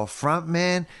rock and roll front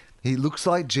man. He looks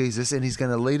like Jesus, and he's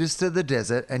going to lead us to the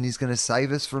desert, and he's going to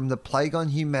save us from the plague on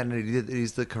humanity that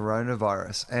is the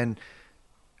coronavirus. And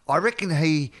I reckon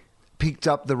he picked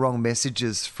up the wrong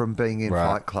messages from being in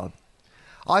Fight Club.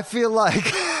 I feel like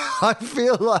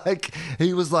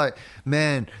he was like,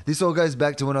 man, this all goes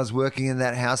back to when I was working in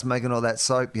that house making all that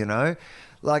soap,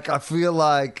 Like, I feel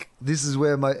like this is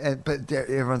where but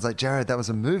everyone's like, Jared, that was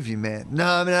a movie, man.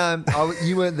 No,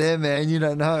 you weren't there, man. You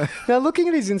don't know. Now, looking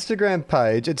at his Instagram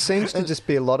page, it seems to just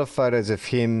be a lot of photos of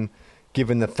him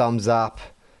giving the thumbs up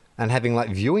and having like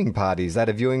viewing parties. They had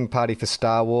a viewing party for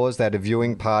Star Wars. They had a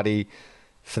viewing party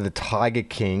for the Tiger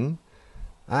King.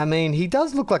 I mean, he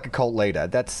does look like a cult leader.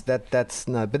 That's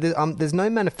no, but there's no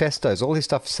manifestos. All his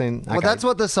stuff seems. Okay. Well, that's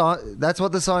what the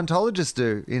Scientologists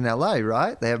do in LA,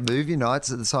 right? They have movie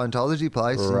nights at the Scientology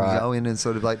place and go in and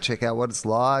sort of like check out what it's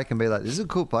like and be like, "This is a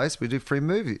cool place. We do free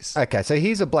movies." Okay, so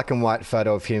here's a black and white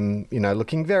photo of him,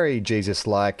 looking very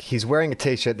Jesus-like. He's wearing a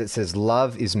T-shirt that says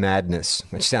 "Love is Madness,"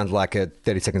 which sounds like a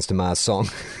 30 Seconds to Mars song.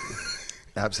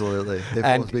 Absolutely,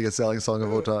 their fourth biggest selling song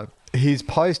of all time. His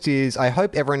post is, I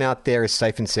hope everyone out there is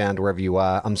safe and sound wherever you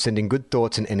are. I'm sending good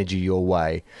thoughts and energy your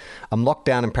way. I'm locked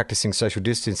down and practicing social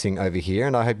distancing over here,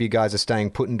 and I hope you guys are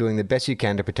staying put and doing the best you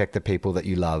can to protect the people that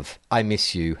you love. I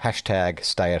miss you. #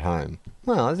 stay at home.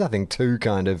 Well, there's nothing too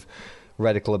kind of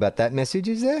radical about that message,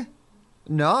 is there?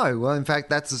 No. Well, in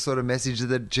fact, that's the sort of message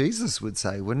that Jesus would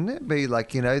say, wouldn't it? Be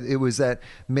like, it was that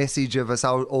message of us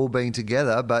all being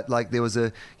together, but like there was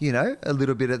a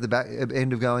little bit at the back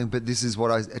end of going, but this is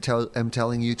what I am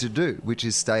telling you to do, which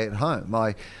is stay at home.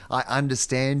 I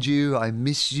understand you. I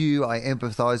miss you. I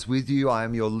empathize with you. I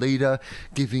am your leader,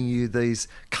 giving you these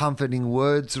comforting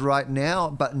words right now.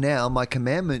 But now my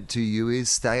commandment to you is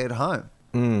stay at home.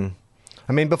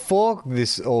 I mean, before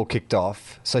this all kicked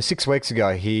off, so 6 weeks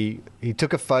ago, he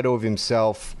took a photo of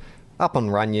himself up on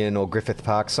Runyon or Griffith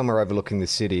Park, somewhere overlooking the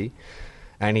city,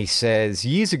 and he says,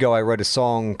 years ago I wrote a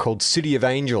song called City of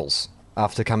Angels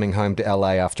after coming home to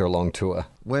LA after a long tour.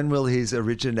 When will his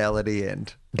originality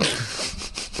end?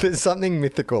 There's something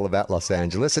mythical about Los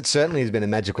Angeles. It certainly has been a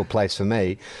magical place for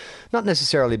me. Not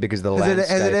necessarily because of the landscape.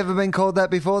 Has it ever been called that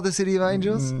before, the City of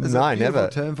Angels? There's No, a beautiful never.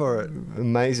 term for it.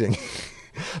 Amazing.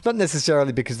 Not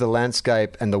necessarily because of the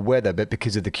landscape and the weather, but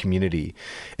because of the community.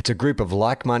 It's a group of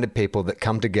like-minded people that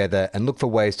come together and look for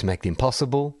ways to make the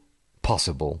impossible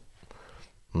possible.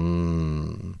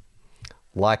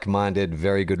 Like-minded,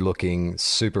 very good-looking,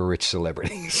 super rich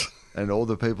celebrities. And all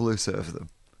the people who serve them.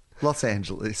 Los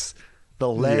Angeles. The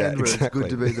land where it's good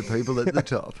to be the people at the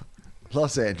top.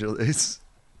 Los Angeles.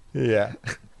 Yeah.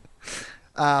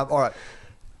 All right.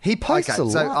 He posts a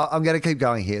lot. So I'm going to keep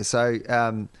going here. So,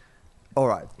 all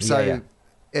right. So,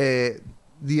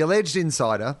 the alleged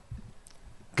insider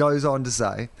goes on to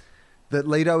say that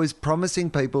Leto is promising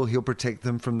people he'll protect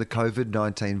them from the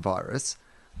COVID-19 virus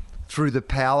through the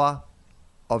power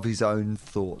of his own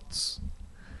thoughts.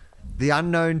 The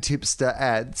unknown tipster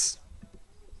adds,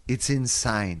 "It's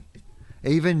insane.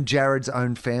 Even Jared's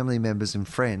own family members and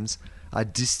friends are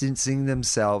distancing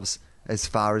themselves as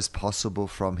far as possible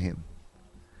from him.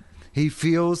 He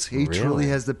feels he truly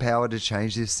has the power to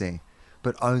change this thing,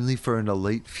 but only for an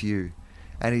elite few.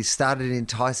 And he started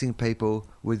enticing people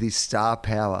with his star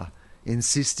power,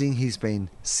 insisting he's been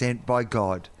sent by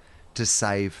God to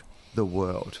save the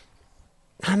world."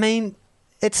 I mean,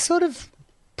 it's sort of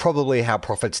probably how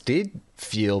prophets did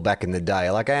feel back in the day.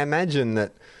 Like, I imagine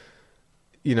that,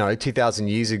 2,000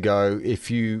 years ago,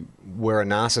 if you were a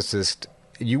narcissist,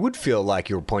 you would feel like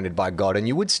you were appointed by God, and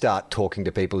you would start talking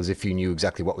to people as if you knew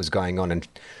exactly what was going on and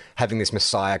having this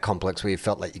messiah complex where you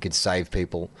felt like you could save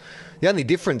people. The only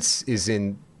difference is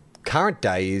in current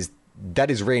day is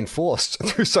that is reinforced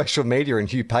through social media and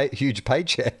huge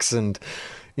paychecks and,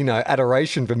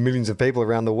 adoration from millions of people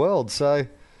around the world. So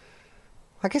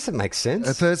I guess it makes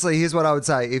sense. Firstly, here's what I would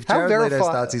say. If Jared Leto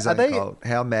starts his own cult,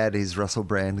 how mad is Russell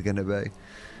Brand going to be?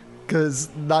 Because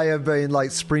they have been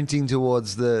sprinting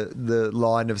towards the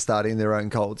line of starting their own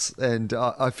cults, and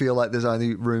I feel like there's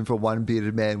only room for one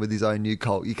bearded man with his own new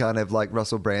cult. You can't have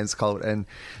Russell Brand's cult and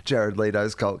Jared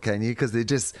Leto's cult, can you? Because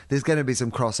there's going to be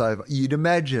some crossover. You'd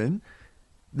imagine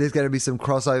there's going to be some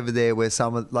crossover there where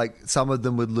some of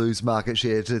them would lose market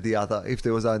share to the other if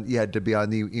there was you had to be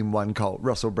only in one cult,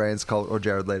 Russell Brand's cult or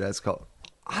Jared Leto's cult.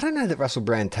 I don't know that Russell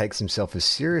Brand takes himself as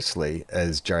seriously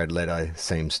as Jared Leto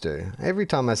seems to. Every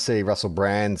time I see Russell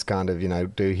Brand's kind of,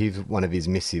 do one of his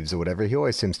missives or whatever, he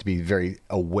always seems to be very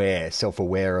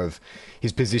self-aware of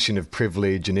his position of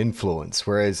privilege and influence.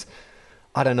 Whereas,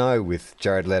 I don't know, with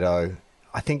Jared Leto,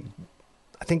 I think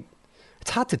it's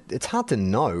hard to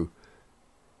know.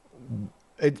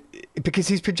 Because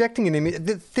he's projecting an image.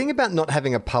 The thing about not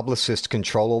having a publicist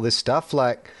control all this stuff,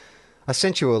 I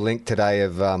sent you a link today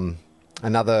of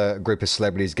another group of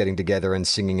celebrities getting together and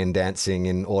singing and dancing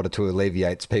in order to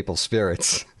alleviate people's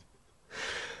spirits.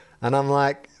 And I'm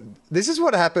like, this is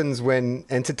what happens when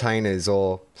entertainers,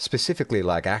 or specifically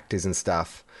actors and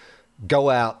stuff,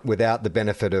 go out without the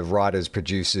benefit of writers,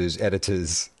 producers,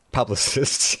 editors,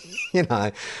 publicists.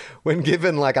 When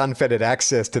given unfettered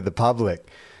access to the public,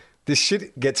 this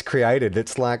shit gets created.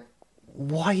 It's like,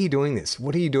 why are you doing this?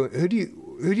 What are you doing? Who do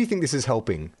you think this is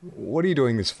helping? What are you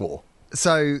doing this for?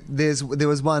 So there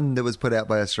was one that was put out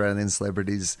by Australian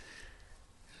celebrities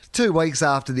 2 weeks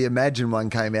after the Imagine one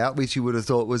came out, which you would have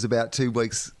thought was about 2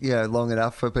 weeks, long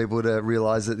enough for people to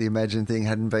realise that the Imagine thing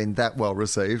hadn't been that well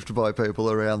received by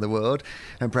people around the world,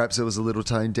 and perhaps it was a little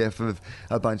tone deaf of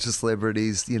a bunch of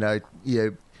celebrities,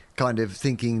 kind of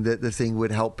thinking that the thing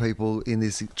would help people in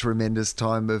this tremendous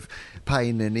time of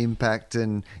pain and impact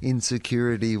and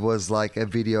insecurity was a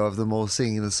video of them all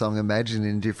singing the song Imagine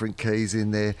in different keys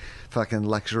in their fucking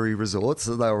luxury resorts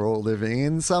that they were all living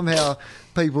in. Somehow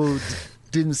people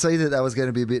didn't see that was going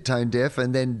to be a bit tone deaf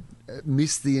and then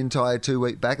missed the entire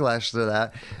 2-week backlash to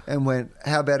that and went,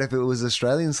 how about if it was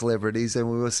Australian celebrities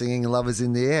and we were singing Love Is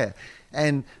in the Air?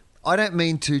 And I don't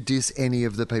mean to diss any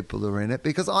of the people who are in it,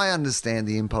 because I understand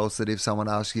the impulse that if someone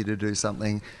asks you to do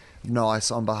something nice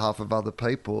on behalf of other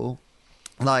people,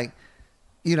 I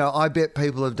bet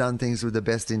people have done things with the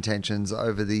best intentions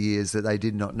over the years that they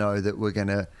did not know that were going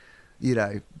to,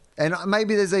 and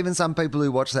maybe there's even some people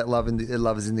who watch that Love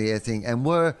Is in the Air thing and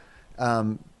were,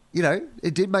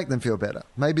 it did make them feel better.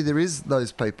 Maybe there is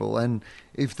those people, and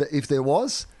if there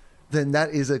was, then that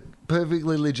is a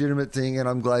perfectly legitimate thing, and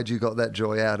I'm glad you got that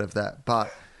joy out of that.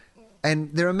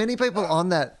 And there are many people on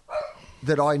that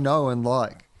I know and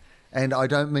like, and I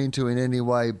don't mean to in any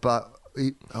way, but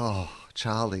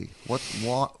Charlie, what?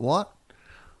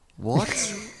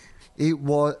 It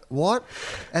was what?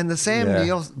 And the Sam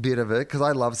Neill bit of it, because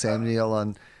I love Sam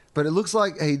Neill, but it looks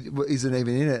like he isn't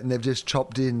even in it, and they've just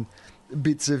chopped in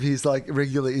bits of his like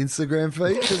regular Instagram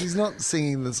feed because he's not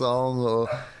singing the song or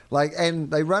like.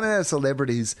 And they run out of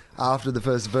celebrities after the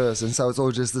first verse, and so it's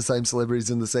all just the same celebrities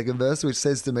in the second verse, which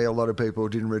says to me a lot of people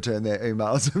didn't return their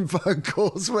emails and phone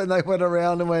calls when they went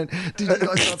around and went, "Did you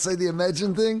guys not see the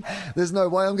Imagine thing? There's no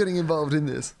way I'm getting involved in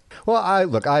this." Well,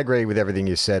 I agree with everything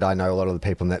you said. I know a lot of the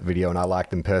people in that video, and I like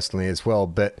them personally as well,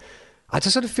 but I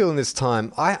just sort of feel in this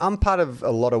time, I'm part of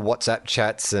a lot of WhatsApp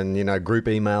chats and, group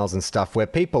emails and stuff where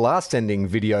people are sending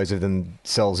videos of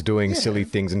themselves doing silly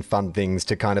things and fun things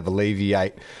to kind of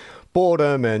alleviate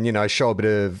boredom and, show a bit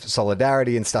of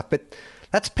solidarity and stuff. But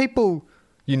that's people,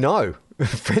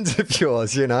 friends of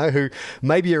yours, who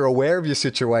maybe are aware of your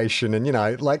situation and,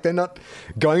 they're not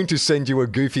going to send you a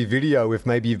goofy video if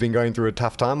maybe you've been going through a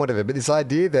tough time, whatever. But this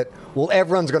idea that, well,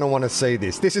 everyone's going to want to see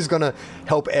this. This is going to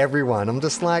help everyone. I'm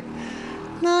just like,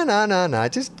 no.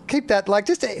 Just keep that.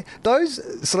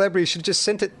 Those celebrities should just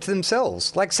send it to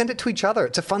themselves. Send it to each other.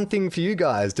 It's a fun thing for you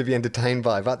guys to be entertained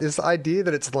by. But this idea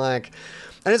that it's like,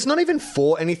 and it's not even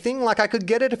for anything. I could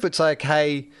get it if it's like,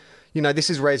 hey,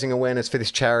 this is raising awareness for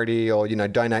this charity or,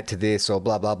 donate to this or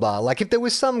blah, blah, blah. If there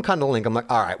was some kind of link, I'm like,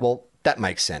 all right, well, that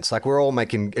makes sense. We're all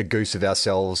making a goose of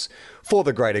ourselves for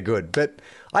the greater good. But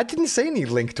I didn't see any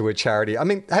link to a charity. I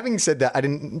mean, having said that, I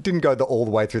didn't go all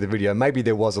the way through the video. Be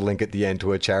there was a link at the end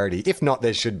to a charity. If not,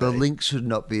 there should be. The link should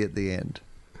not be at the end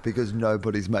because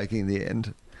nobody's making the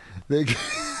end. There could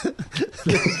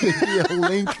be a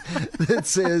link that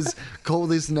says, call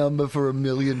this number for $1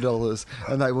 million,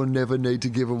 and they will never need to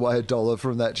give away $1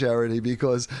 from that charity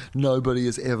because nobody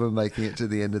is ever making it to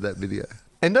the end of that video.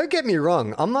 And don't get me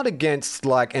wrong, I'm not against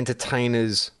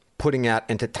entertainers putting out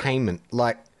entertainment.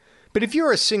 But if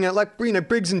you're a singer,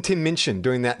 Briggs and Tim Minchin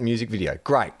doing that music video,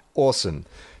 great, awesome.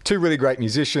 Two really great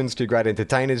musicians, two great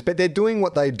entertainers, but they're doing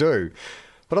what they do.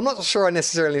 But I'm not sure I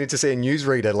necessarily need to see a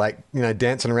newsreader,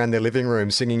 dancing around their living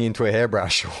room, singing into a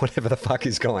hairbrush or whatever the fuck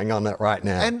is going on right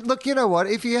now. And look, you know what?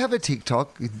 If you have a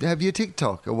TikTok, have your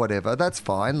TikTok or whatever. That's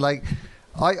fine.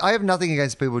 I have nothing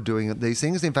against people doing these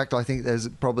things. In fact, I think there's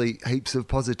probably heaps of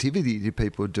positivity to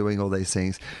people doing all these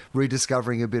things,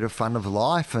 rediscovering a bit of fun of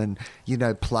life and,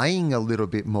 playing a little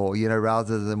bit more,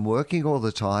 rather than working all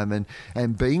the time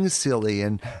and being silly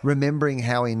and remembering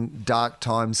how in dark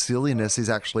times silliness is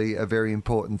actually a very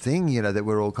important thing, that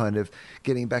we're all kind of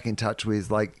getting back in touch with.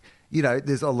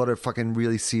 There's a lot of fucking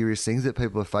really serious things that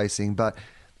people are facing. But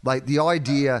the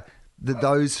idea that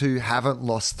those who haven't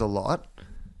lost a lot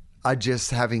are just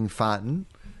having fun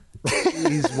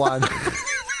is one.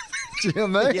 Do you know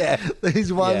what I mean? Yeah.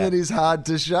 He's one that is hard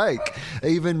to shake.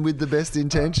 Even with the best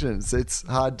intentions, it's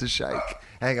hard to shake.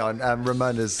 Hang on,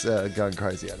 Ramona's going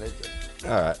crazy. All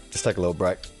right, just take a little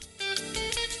break.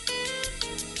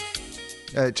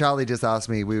 Charlie just asked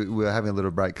me, we were having a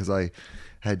little break because I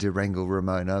had to wrangle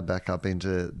Ramona back up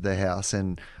into the house,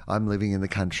 and I'm living in the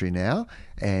country now,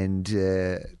 and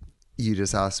you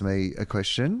just asked me a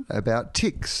question about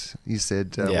ticks. You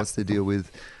said, what's the deal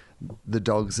with the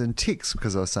dogs and ticks?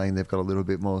 Because I was saying they've got a little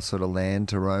bit more sort of land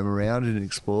to roam around and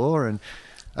explore. And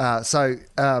that's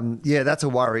a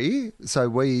worry. So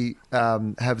we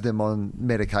have them on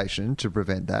medication to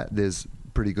prevent that. There's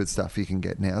pretty good stuff you can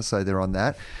get now. So they're on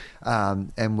that.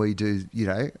 And we do,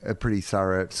 a pretty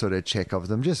thorough sort of check of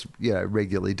them, just,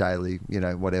 regularly, daily,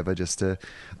 whatever, just to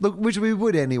look, which we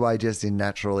would anyway, just in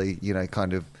naturally,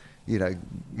 kind of,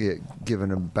 giving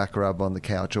them back rub on the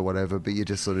couch or whatever, but you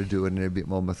just sort of do it in a bit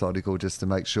more methodical just to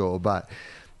make sure. But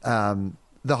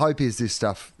the hope is this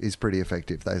stuff is pretty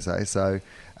effective, they say. So,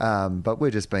 but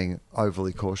we're just being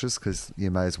overly cautious because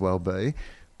you may as well be.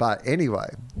 But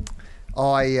anyway,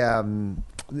 I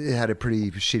had a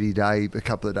pretty shitty day a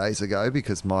couple of days ago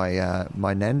because my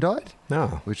nan died,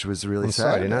 which was really sad.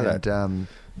 Sorry to know that.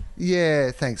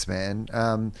 Yeah, thanks,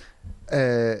 man.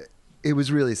 It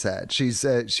was really sad. She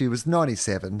was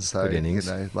 97, so good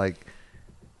innings.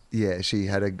 She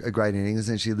had a great innings,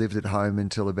 and she lived at home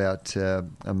until about a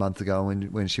month ago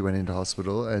when she went into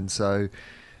hospital. And so,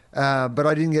 but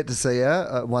I didn't get to see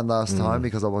her one last time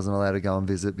because I wasn't allowed to go and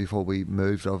visit before we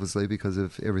moved, obviously because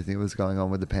of everything that was going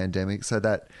on with the pandemic. So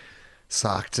that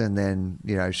sucked. And then,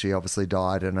 she obviously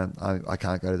died, and I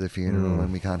can't go to the funeral,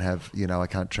 and we can't have, I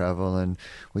can't travel, and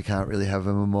we can't really have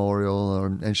a memorial.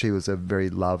 And she was a very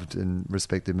loved and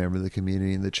respected member of the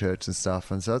community in the church and stuff.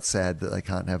 And so it's sad that they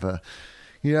can't have a,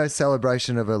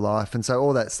 celebration of her life. And so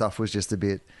all that stuff was just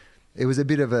I was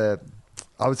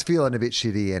feeling a bit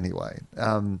shitty anyway.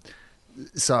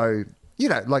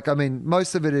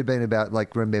 Most of it had been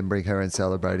about remembering her and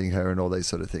celebrating her and all these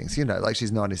sort of things.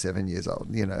 She's 97 years old.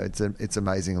 It's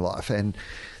amazing life. And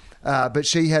But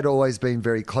she had always been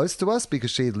very close to us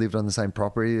because she had lived on the same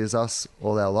property as us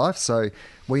all our life. So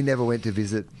we never went to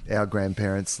visit our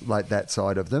grandparents, like that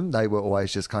side of them. They were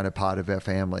always just kind of part of our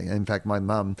family. In fact, my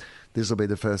mum, this will be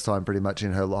the first time pretty much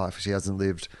in her life she hasn't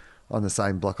lived on the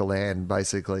same block of land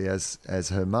basically as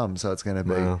her mum. So it's going to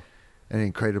be an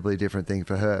incredibly different thing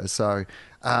for her. So,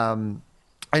 and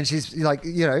she's like,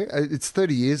 it's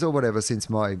 30 years or whatever since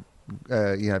my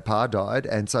pa died,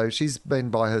 and so she's been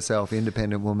by herself,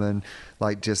 independent woman,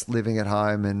 like just living at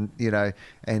home, and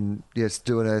and just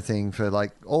doing her thing for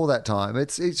like all that time.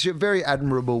 It's a very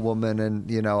admirable woman, and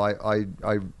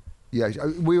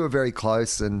we were very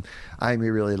close, and Amy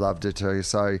really loved her too.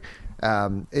 So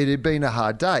it had been a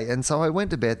hard day, and so I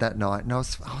went to bed that night, and I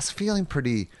was feeling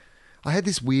pretty. I had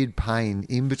this weird pain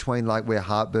in between, like where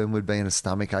heartburn would be and a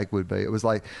stomach ache would be. It was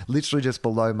like literally just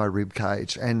below my rib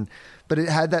cage, but it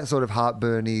had that sort of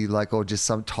heartburny, like, or just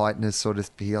some tightness sort of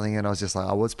feeling. And I was just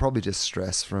like, it's probably just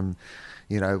stress from,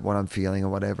 what I'm feeling or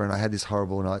whatever. And I had this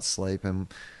horrible night's sleep,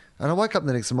 and I woke up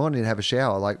the next morning and have a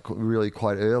shower, like really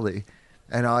quite early,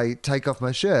 and I take off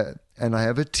my shirt and I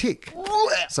have a tick.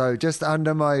 So just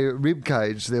under my rib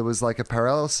cage, there was like a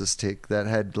paralysis tick that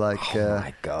had like... Oh,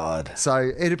 my God. So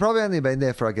it had probably only been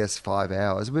there for, I guess, 5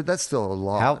 hours, but that's still a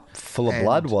lot. How full of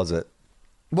blood was it?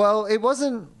 Well, it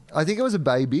wasn't... I think it was a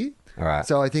baby. All right.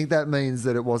 So I think that means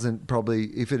that it wasn't probably...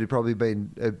 If it had probably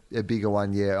been a bigger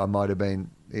one, I might have been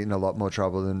in a lot more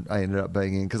trouble than I ended up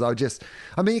being in. Because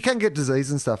you can get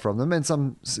disease and stuff from them, and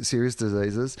some serious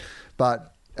diseases,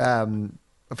 but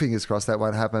fingers crossed that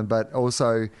won't happen. But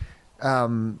also...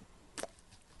 I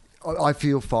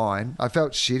feel fine. I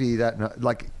felt shitty that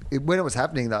night. When it was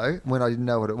happening though, when I didn't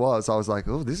know what it was, I was like,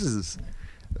 oh, this is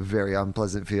a very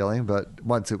unpleasant feeling. But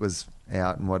once it was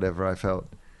out and whatever, I felt.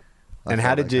 And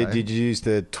how did you use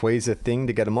the tweezer thing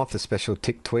to get them off, the special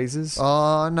tick tweezers?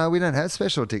 Oh, no, we don't have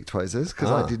special tick tweezers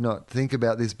because I did not think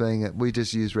about this being we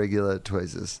just use regular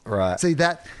tweezers. Right. See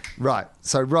that? Right.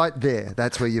 So right there,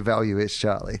 that's where your value is,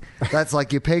 Charlie. That's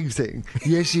like your peg thing.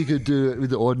 Yes, you could do it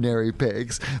with the ordinary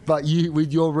pegs, but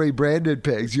with your rebranded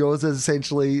pegs, yours is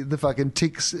essentially the fucking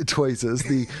tick tweezers,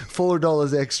 the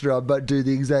 $4 extra, but do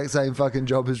the exact same fucking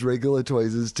job as regular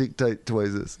tweezers, tick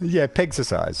tweezers. Yeah,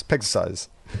 pegsize.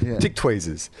 Yeah. Tick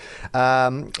tweezers.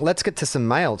 Let's get to some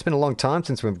mail. It's been a long time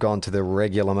since we've gone to the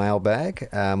regular mailbag.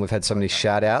 We've had so many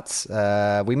shout-outs.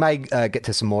 We may get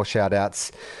to some more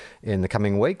shout-outs in the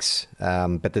coming weeks,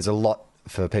 but there's a lot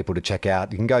for people to check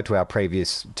out. You can go to our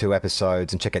previous 2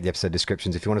 episodes and check out the episode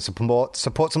descriptions if you want to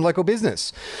support some local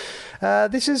business.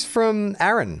 This is from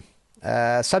Aaron.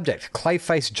 Subject,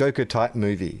 Clayface Joker type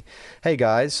movie. Hey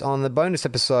guys, on the bonus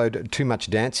episode Too Much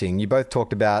Dancing, you both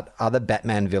talked about other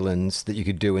Batman villains that you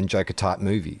could do in Joker type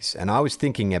movies, and I was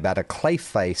thinking about a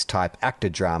Clayface type actor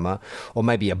drama, or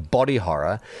maybe a body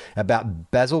horror about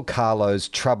Basil Karlo's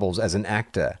troubles as an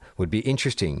actor would be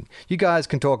interesting. You guys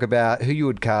can talk about who you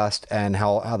would cast and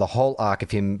how the whole arc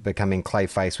of him becoming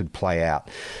Clayface would play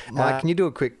out. Mike, can you do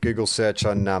a quick Google search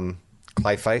on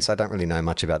Clayface? I don't really know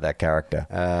much about that character.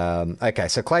 Okay,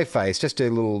 so Clayface, just a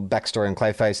little backstory on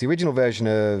Clayface. The original version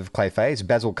of Clayface,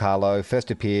 Basil Karlo, first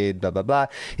appeared, blah, blah, blah.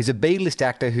 He's a B-list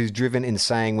actor who's driven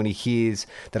insane when he hears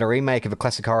that a remake of a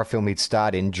classic horror film he'd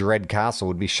starred in, Dread Castle,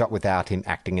 would be shot without him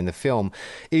acting in the film,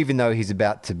 even though he's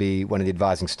about to be one of the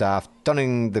advising staff.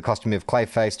 Donning the costume of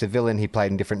Clayface, the villain he played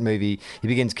in a different movie, he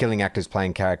begins killing actors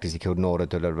playing characters he killed in order,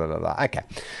 blah, blah, blah, blah. Okay,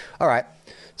 all right.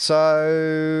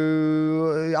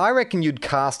 So I reckon you'd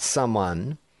cast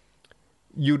someone,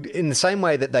 in the same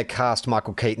way that they cast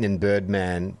Michael Keaton in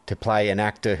Birdman to play an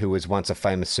actor who was once a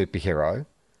famous superhero.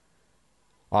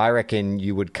 I reckon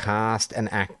you would cast an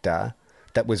actor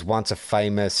that was once a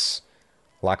famous,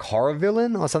 like, horror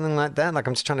villain or something like that. Like,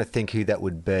 I'm just trying to think who that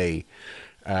would be.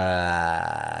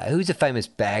 Who's a famous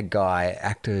bad guy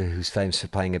actor who's famous for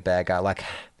playing a bad guy? Like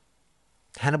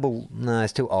Hannibal, no,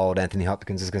 it's too old. Anthony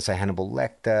Hopkins is going to say Hannibal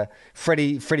Lecter.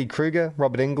 Freddy Krueger,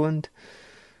 Robert Englund.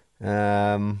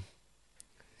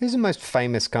 Who's the most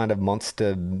famous kind of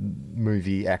monster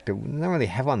movie actor? We don't really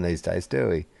have one these days, do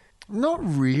we? Not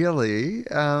really.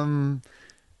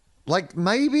 Like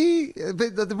maybe,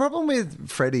 but the problem with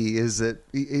Freddy is that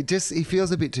he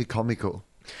feels a bit too comical.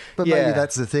 But maybe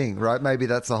that's the thing, right? Maybe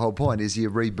that's the whole point, is you're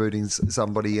rebooting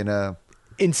somebody in a...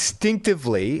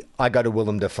 Instinctively, I go to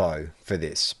Willem Dafoe for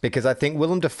this, because I think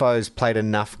Willem Dafoe's played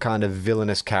enough kind of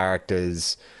villainous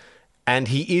characters, and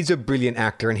he is a brilliant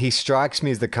actor, and he strikes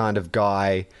me as the kind of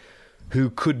guy who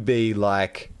could be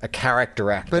like a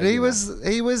character actor. But he was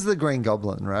the Green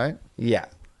Goblin, right? Yeah.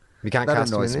 You can't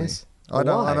cast him in this? I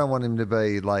Why? don't want him to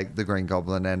be like the Green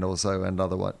Goblin and also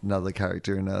another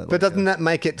character in a. But doesn't that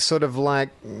make it sort of like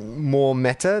more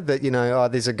meta that,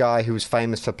 there's a guy who was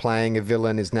famous for playing a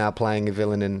villain is now playing a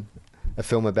villain in a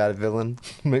film about a villain,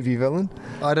 movie villain?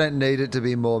 I don't need it to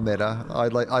be more meta.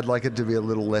 I'd like it to be a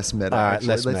little less meta. All right, actually.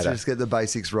 less Let's meta. just get the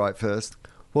basics right first.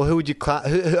 Well, who would you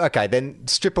okay, then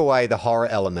strip away the horror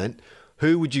element.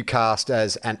 Who would you cast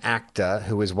as an actor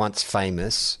who was once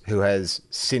famous, who has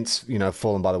since,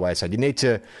 fallen by the wayside? You need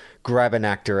to grab an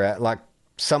actor, like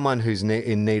someone who's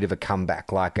in need of a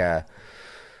comeback, like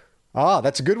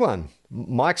that's a good one.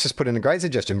 Mike's just put in a great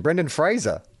suggestion. Brendan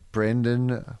Fraser.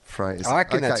 Brendan Fraser. I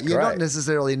reckon that's You're not great.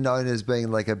 necessarily known as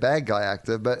being like a bad guy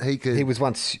actor, but he was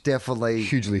once definitely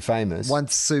hugely famous.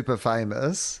 Once super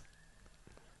famous.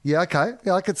 Yeah, okay.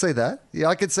 Yeah, I could see that. Yeah,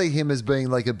 I could see him as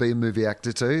being like a B-movie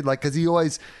actor too. Like, because he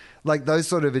always, like those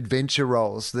sort of adventure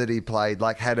roles that he played,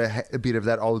 like had a bit of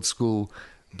that old school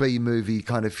B-movie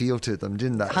kind of feel to them,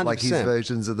 didn't they? 100%. Like his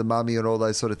versions of The Mummy and all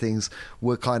those sort of things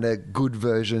were kind of good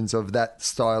versions of that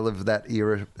style of that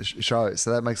era show.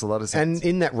 So that makes a lot of sense. And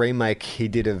in that remake he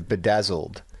did of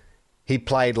Bedazzled, he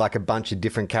played like a bunch of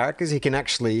different characters.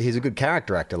 He's a good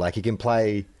character actor. Like he can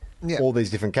play all these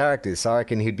different characters. So I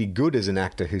reckon he'd be good as an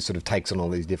actor who sort of takes on all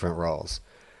these different roles.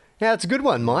 Yeah, it's a good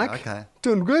one, Mike. Okay.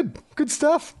 Doing good. Good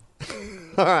stuff.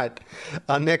 All right.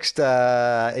 Our next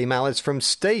email is from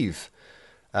Steve.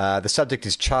 The subject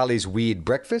is Charlie's Weird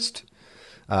Breakfast,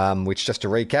 which, just to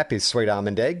recap, is sweet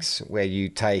almond eggs, where you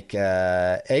take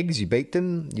eggs, you beat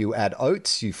them, you add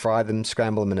oats, you fry them,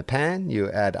 scramble them in a pan,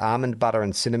 you add almond butter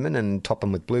and cinnamon and top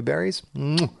them with blueberries.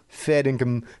 Fair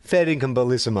dinkum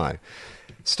bellissimo.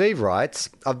 Steve writes,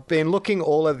 I've been looking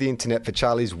all over the internet for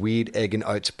Charlie's Weird Egg and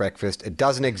Oats Breakfast. It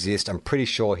doesn't exist. I'm pretty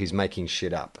sure he's making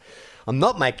shit up. I'm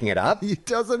not making it up. It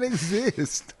doesn't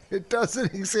exist. It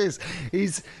doesn't exist.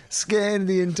 He's scanned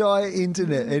the entire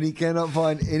internet and he cannot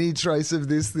find any trace of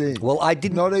this thing. Well, I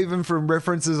didn't. Not even from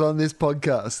references on this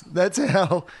podcast. That's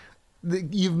how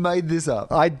you've made this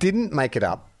up. I didn't make it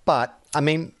up, but I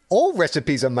mean, all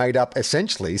recipes are made up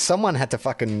essentially. Someone had to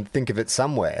fucking think of it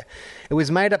somewhere. It was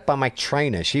made up by my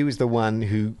trainer. She was the one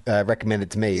who recommended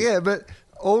it to me. Yeah, but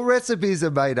all recipes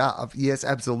are made up, yes,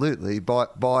 absolutely,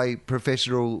 by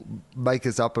professional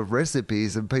makers up of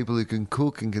recipes and people who can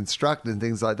cook and construct and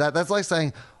things like that. That's like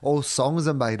saying all songs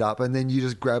are made up and then you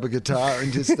just grab a guitar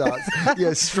and just start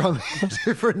strumming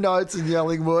different notes and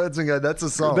yelling words and go, that's a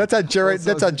song. That's how Jared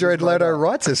made Leto up.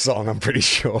 writes a song, I'm pretty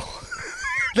sure.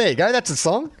 There you go, that's a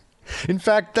song. In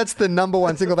fact, that's the number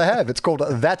one single they have. It's called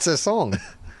That's a Song.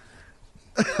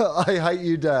 I Hate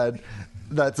You, Dad.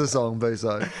 That's a song,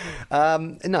 Buso.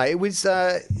 No, it was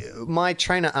my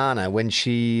trainer Anna, when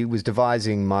she was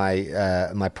devising my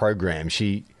my program.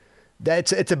 I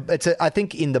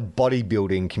think in the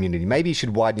bodybuilding community, maybe you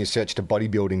should widen your search to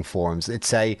bodybuilding forums.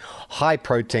 It's a high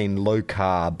protein, low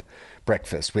carb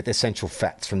breakfast with essential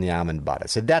fats from the almond butter.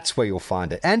 So that's where you'll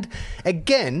find it. And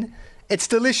again, it's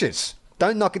delicious.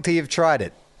 Don't knock it till you've tried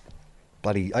it.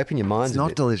 Bloody open your minds It's a not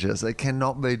bit. delicious. It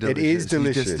cannot be delicious. It is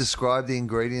delicious. You just described the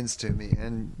ingredients to me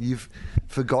and you've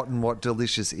forgotten what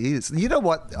delicious is. You know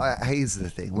what? Here's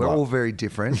the thing. We're What? all very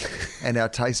different and our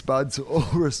taste buds all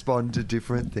respond to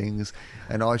different things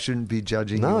and I shouldn't be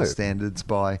judging No. your standards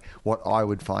by what I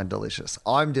would find delicious.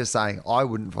 I'm just saying I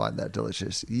wouldn't find that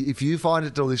delicious. If you find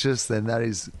it delicious, then that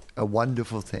is a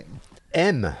wonderful thing.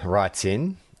 M writes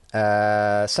in,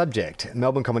 subject,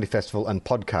 Melbourne Comedy Festival and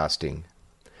podcasting.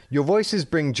 Your voices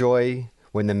bring joy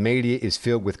when the media is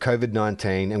filled with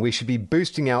COVID-19 and we should be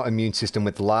boosting our immune system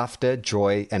with laughter,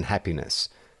 joy and happiness.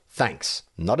 Thanks.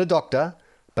 Not a doctor,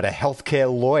 but a healthcare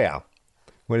lawyer.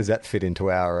 Where does that fit into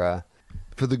our...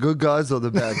 For the good guys or the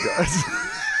bad guys?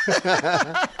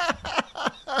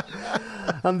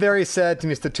 I'm very sad to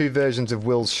miss the two versions of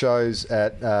Will's shows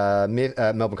at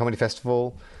Melbourne Comedy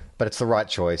Festival, but it's the right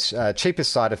choice.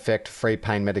 Cheapest side effect, free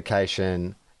pain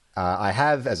medication. I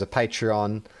have as a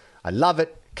Patreon. I love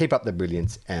it. Keep up the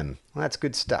brilliance, M. Well, that's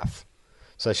good stuff.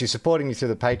 So she's supporting you through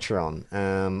the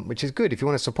Patreon, which is good. If you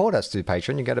want to support us through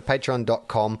Patreon, you go to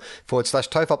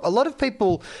patreon.com/Tofop. A lot of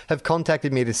people have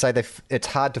contacted me to say it's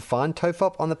hard to find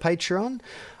Tofop on the Patreon.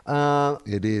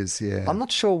 It is, yeah. I'm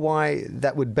not sure why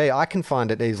that would be. I can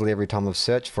find it easily every time I've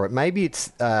searched for it. Maybe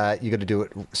it's you got to do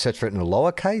it, search for it in a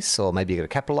lowercase, or maybe you got to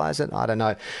capitalize it. I don't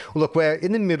know. Look, we're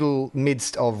in the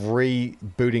midst of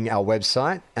rebooting our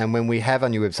website, and when we have our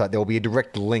new website, there will be a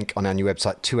direct link on our new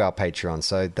website to our Patreon,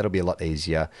 so that'll be a lot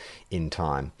easier in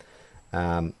time.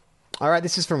 All right,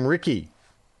 this is from Ricky.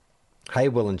 Hey,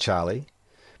 Will and Charlie.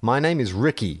 My name is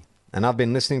Ricky, and I've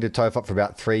been listening to Tofop for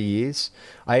about 3 years.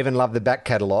 I even love the back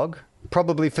catalogue.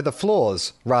 probably for the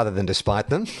flaws rather than despite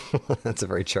them. That's a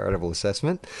very charitable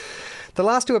assessment. The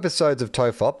last 2 episodes of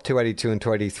TOEFOP, 282 and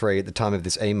 283 at the time of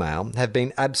this email, have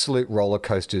been absolute roller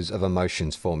coasters of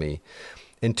emotions for me.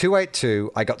 In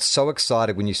 282, I got so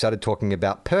excited when you started talking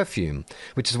about Perfume,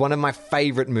 which is one of my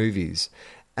favourite movies,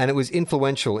 and it was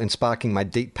influential in sparking my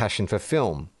deep passion for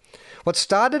film. What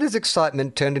started as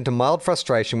excitement turned into mild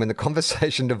frustration when the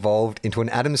conversation devolved into an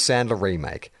Adam Sandler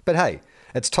remake. But hey,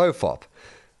 it's TOEFOP.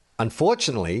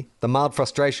 Unfortunately, the mild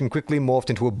frustration quickly morphed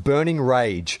into a burning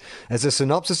rage as the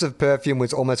synopsis of Perfume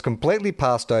was almost completely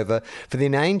passed over for the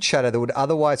inane chatter that would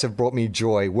otherwise have brought me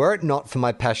joy were it not for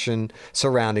my passion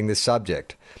surrounding this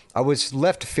subject. I was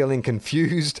left feeling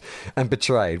confused and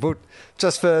betrayed. Well,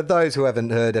 just for those who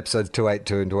haven't heard episodes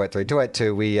 282 and 283,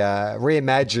 282, we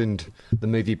reimagined the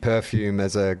movie Perfume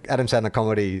as a Adam Sandler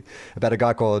comedy about a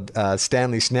guy called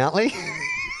Stanley Snoutley,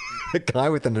 a guy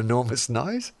with an enormous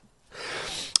nose.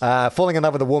 Falling in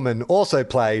love with a woman, also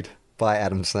played by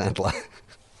Adam Sandler.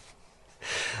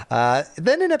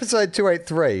 Then in episode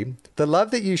 283, the love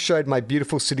that you showed my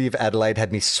beautiful city of Adelaide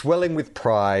had me swelling with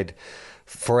pride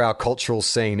for our cultural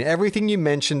scene. Everything you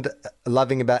mentioned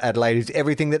loving about Adelaide is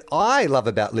everything that I love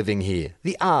about living here.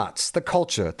 The arts, the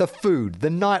culture, the food, the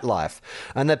nightlife.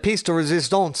 And the piece de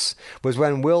resistance was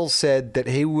when Will said that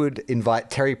he would invite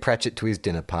Terry Pratchett to his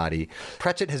dinner party.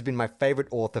 Pratchett has been my favourite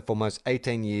author for almost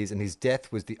 18 years, and his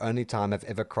death was the only time I've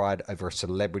ever cried over a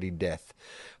celebrity death.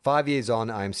 5 years on,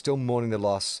 I am still mourning the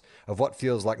loss of what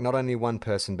feels like not only one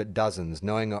person but dozens,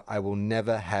 knowing I will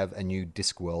never have a new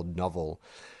Discworld novel.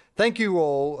 Thank you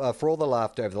all for all the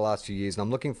laughter over the last few years, and I'm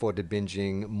looking forward to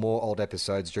binging more old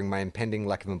episodes during my impending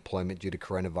lack of employment due to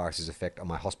coronavirus's effect on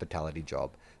my hospitality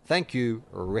job. Thank you,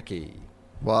 Ricky.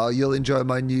 Well, you'll enjoy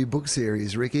my new book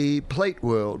series, Ricky, Plate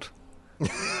World.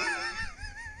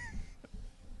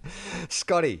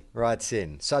 Scotty writes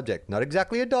in, subject, not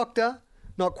exactly a doctor,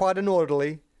 not quite an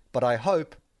orderly, but I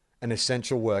hope an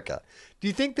essential worker. Do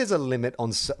you think there's a limit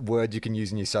on words you can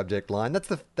use in your subject line? That's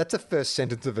the first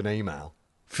sentence of an email.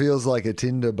 Feels like a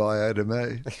Tinder bio to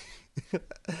me.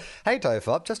 Hey,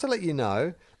 TOEFOP, just to let you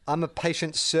know, I'm a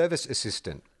patient service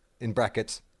assistant, in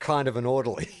brackets, kind of an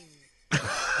orderly.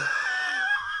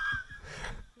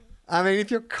 I mean,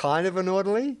 if you're kind of an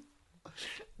orderly,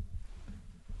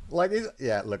 look,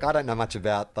 I don't know much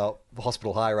about the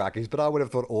hospital hierarchies, but I would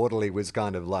have thought orderly was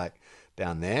kind of like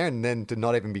down there, and then to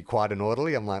not even be quite an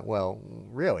orderly, I'm like, well,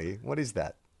 really? What is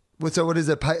that? So what is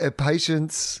a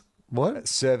patient's... What?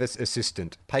 Service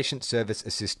assistant. Patient service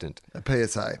assistant. A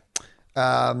PSA.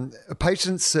 A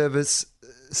patient service...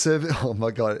 Oh, my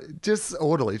God. Just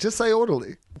orderly. Just say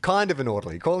orderly. Kind of an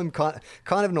orderly. Call him kind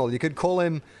of an orderly. You could call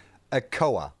him a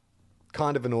COA.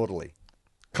 Kind of an orderly.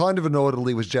 Kind of an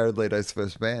orderly was Jared Leto's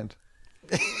first band.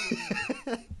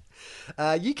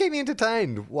 You keep me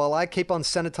entertained while I keep on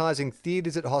sanitising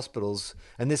theatres at hospitals,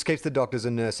 and this keeps the doctors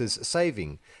and nurses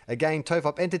saving. Again,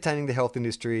 TOEFOP entertaining the health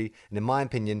industry, and in my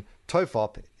opinion,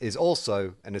 TOEFOP is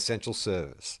also an essential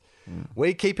service.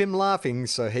 We keep him laughing,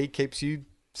 so he keeps you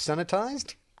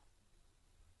sanitised?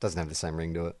 Doesn't have the same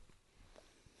ring to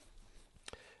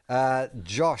it.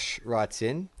 Josh writes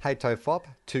in, hey TOEFOP,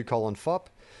 2:FOP.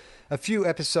 A few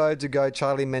episodes ago,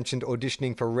 Charlie mentioned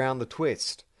auditioning for Round the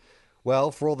Twist.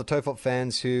 Well, for all the TOEFOP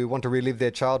fans who want to relive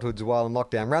their childhoods while in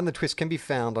lockdown, Round the Twist can be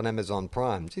found on Amazon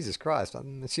Prime. Jesus Christ,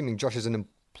 I'm assuming Josh is an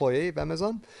employee of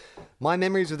Amazon. My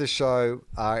memories of the show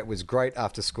are it was great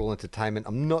after school entertainment.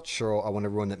 I'm not sure I want to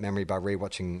ruin that memory by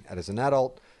rewatching it as an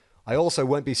adult. I also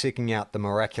won't be seeking out the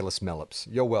Miraculous Mellops.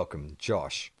 You're welcome,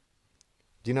 Josh.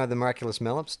 Do you know the Miraculous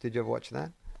Mellops? Did you ever watch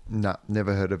that? No,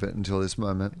 never heard of it until this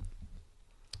moment.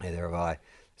 Neither have I.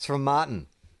 It's from Martin.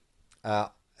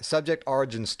 Subject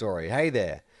origin story. Hey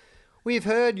there. We've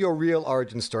heard your real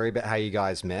origin story about how you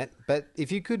guys met, but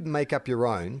if you could make up your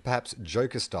own, perhaps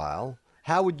Joker style,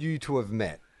 how would you two have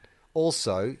met?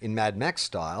 Also, in Mad Max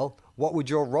style, what would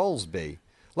your roles be?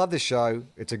 Love the show.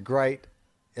 It's great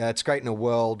in a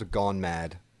world gone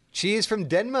mad. Cheers from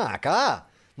Denmark.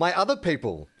 My other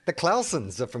people, the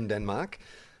Clausens, are from Denmark.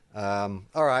 All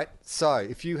right. So,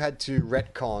 if you had to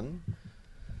retcon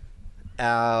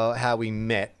how we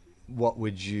met, what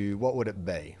would it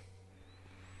be?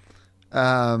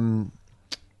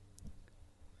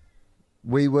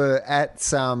 We were at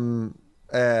some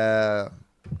Limp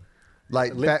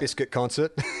Bizkit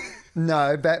concert.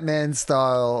 No, Batman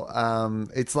style.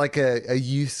 It's like a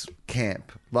youth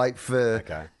camp. Like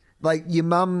your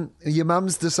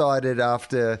mum's decided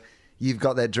after you've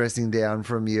got that dressing down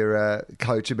from your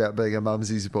coach about being a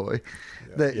mumsy's boy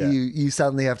that you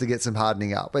suddenly have to get some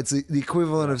hardening up. It's the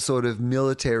equivalent of sort of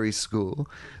military school,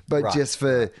 but just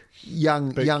for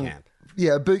young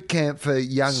a boot camp for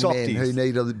young men Softies. who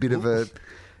need a bit of a,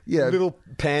 Little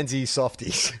pansy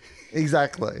softies.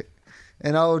 exactly.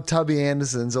 And old Tubby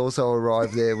Anderson's also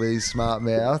arrived there with his smart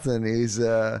mouth, and he's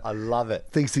I love it.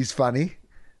 thinks he's funny.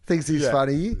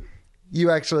 Funny.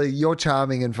 You're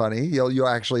charming and funny. You're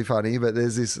actually funny, but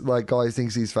there's this like guy who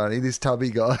thinks he's funny. This Tubby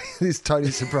guy, this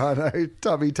Tony Soprano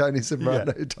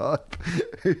type,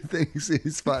 who thinks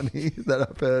he's funny that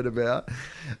I've heard about,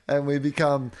 and we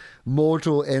become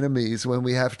mortal enemies when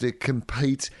we have to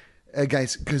compete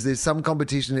against, because there's some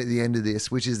competition at the end of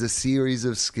this, which is a series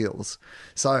of skills.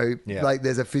 So like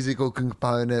there's a physical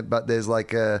component, but there's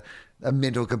like a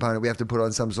mental component. We have to put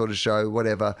on some sort of show,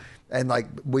 whatever, and like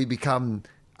we become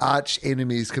arch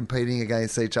enemies competing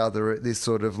against each other at this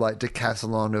sort of like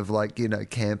decathlon of like,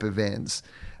 camp events,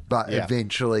 but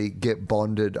eventually get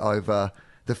bonded over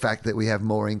the fact that we have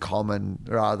more in common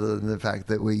rather than the fact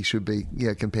that we should be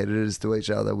competitors to each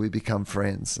other. We become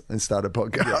friends and start a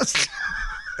podcast.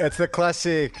 It's the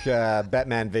classic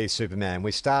Batman v Superman.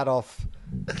 We start off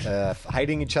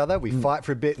hating each other, we fight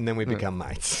for a bit, and then we become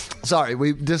mates. Sorry,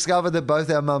 we discover that both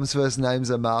our mums' first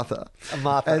names are Martha.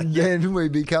 And then we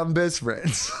become best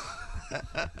friends.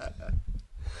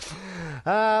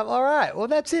 All right. Well,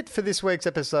 that's it for this week's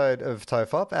episode of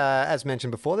Tofop. As mentioned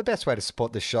before, the best way to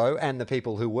support the show and the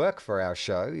people who work for our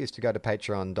show is to go to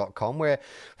patreon.com, where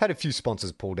we've had a few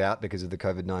sponsors pulled out because of the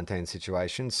COVID-19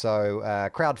 situation. So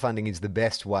crowdfunding is the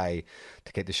best way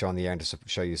to keep the show on the air and to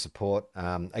show your support.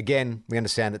 Again, we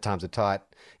understand that times are tight.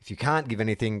 If you can't give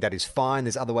anything, that is fine.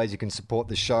 There's other ways you can support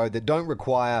the show that don't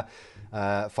require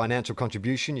financial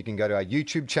contribution. You can go to our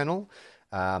YouTube channel.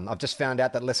 I've just found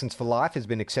out that Lessons for Life has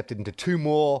been accepted into 2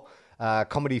 more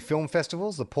comedy film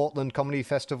festivals, the Portland Comedy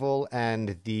Festival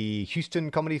and the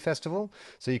Houston Comedy Festival.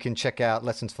 So you can check out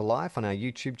Lessons for Life on our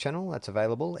YouTube channel. That's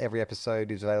available. Every episode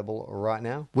is available right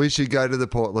now. We should go to the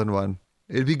Portland one.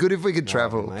 It'd be good if we could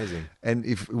travel. Amazing. And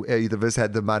if either of us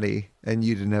had the money and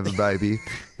you didn't have a baby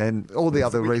and all the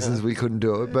other reasons we couldn't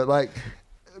do it. But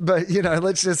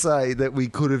let's just say that we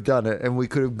could have done it and we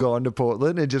could have gone to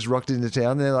Portland and just rocked into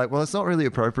town. And they're like, well, it's not really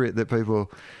appropriate that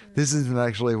this isn't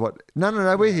actually what. No,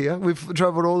 we're here. We've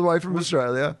travelled all the way from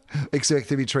Australia, expect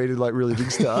to be treated like really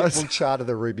big stars. We'll charter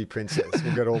the Ruby Princess.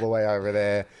 We'll go all the way over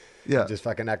there. Yeah. And just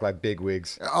fucking act like big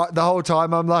wigs. The whole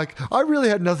time I'm like, I really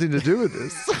had nothing to do with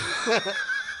this.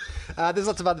 There's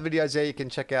lots of other videos there you can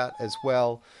check out as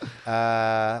well.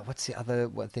 What's the other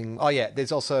thing? Oh, yeah.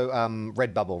 There's also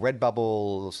Redbubble.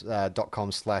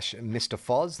 Redbubble.com/Mr.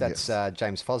 Foz. That's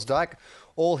James Fosdyke.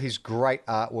 All his great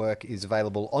artwork is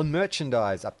available on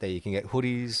merchandise up there. You can get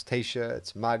hoodies,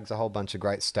 T-shirts, mugs, a whole bunch of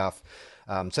great stuff.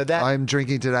 I'm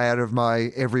drinking today out of my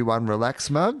Everyone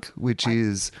Relax mug, which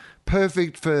is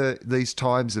perfect for these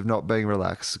times of not being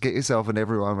relaxed. Get yourself an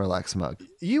Everyone Relax mug.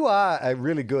 You are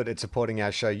really good at supporting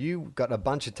our show. You got a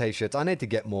bunch of T-shirts. I need to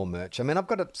get more merch. I mean, I've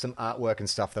got some artwork and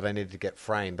stuff that I need to get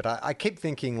framed, but I keep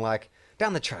thinking like,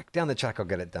 down the track, I'll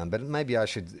get it done. But maybe I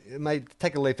should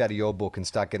take a leaf out of your book and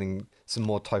start getting some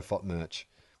more Tofop merch.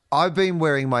 I've been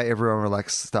wearing my Everyone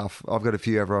Relax stuff. I've got a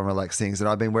few Everyone Relax things, and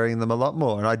I've been wearing them a lot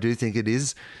more. And I do think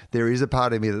there is a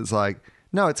part of me that's like,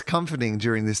 no, it's comforting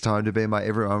during this time to be in my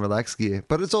Everyone Relax gear.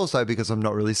 But it's also because I'm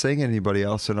not really seeing anybody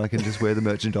else and I can just wear the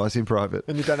merchandise in private.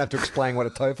 And you don't have to explain what a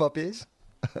Tofop is?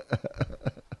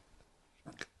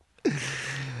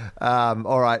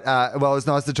 All right. Well, it's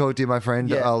nice to talk to you, my friend.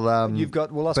 Yeah. I'll You've got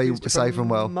be safe and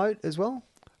well. Moat as well?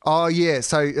 Oh, yeah.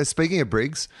 So speaking of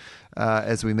Briggs,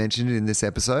 as we mentioned in this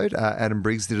episode, Adam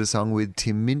Briggs did a song with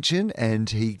Tim Minchin, and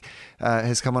he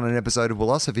has come on an episode of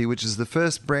Philosophy, which is the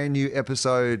first brand new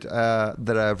episode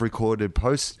that I've recorded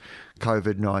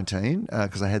post-COVID-19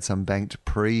 because I had some banked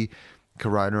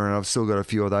pre-corona, and I've still got a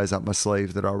few of those up my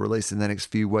sleeve that I'll release in the next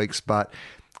few weeks. But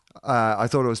I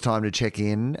thought it was time to check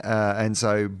in. And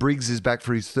so Briggs is back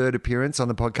for his 3rd appearance on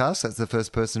the podcast. That's the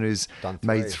first person who's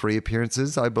made 3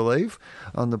 appearances, I believe,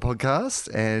 on the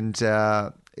podcast. And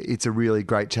it's a really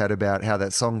great chat about how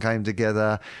that song came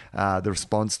together, the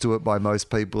response to it by most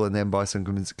people and then by some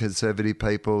conservative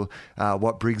people,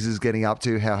 what Briggs is getting up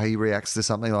to, how he reacts to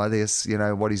something like this,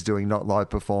 what he's doing, not live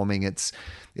performing. It's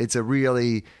a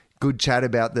really good chat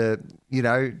about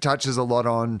touches a lot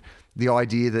on the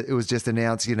idea that it was just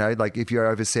announced, like if you're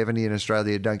over 70 in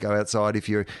Australia, don't go outside. If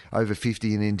you're over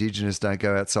 50 and Indigenous, don't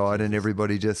go outside. And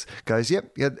everybody just goes,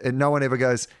 yep. And no one ever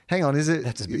goes, hang on, is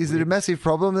it a massive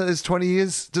problem that there's 20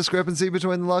 years discrepancy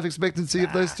between the life expectancy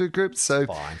of those two groups? So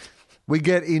we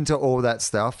get into all that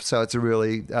stuff. So it's a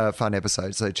really fun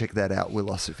episode. So check that out,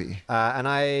 Philosophy. And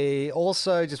I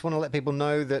also just want to let people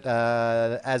know that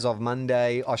as of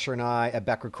Monday, Osher and I are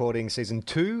back recording season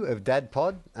 2 of Dad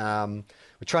Pod.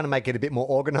 we're trying to make it a bit more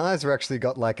organized. We've actually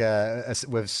got like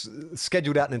we've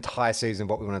scheduled out an entire season of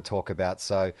what we want to talk about.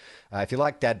 So if you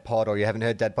like Dad Pod or you haven't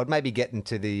heard Dad Pod, maybe get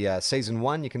into the season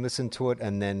 1. You can listen to it,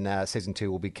 and then season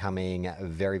 2 will be coming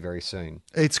very, very soon.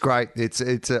 It's great.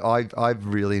 I've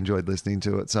really enjoyed listening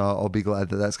to it, so I'll be glad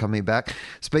that that's coming back.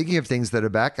 Speaking of things that are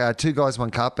back, Two Guys One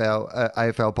Cup, our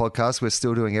AFL podcast, we're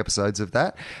still doing episodes of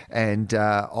that, and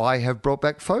I have brought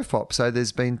back Fofop. So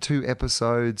there's been 2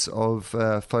 episodes of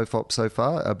Fofop so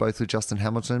far, both with Justin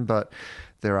Hamilton, but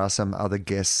there are some other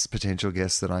potential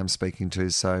guests that I'm speaking to.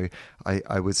 So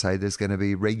I would say there's going to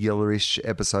be regular-ish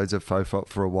episodes of Fofop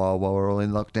for a while we're all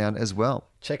in lockdown as well.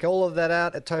 Check all of that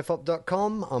out at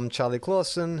tofop.com. I'm Charlie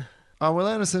Clausen. I'm Will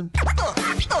Anderson.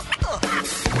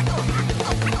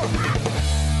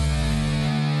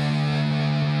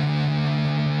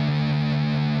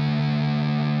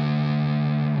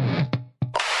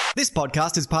 This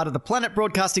podcast is part of the Planet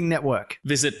Broadcasting Network.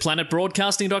 Visit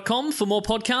planetbroadcasting.com for more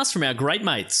podcasts from our great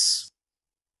mates.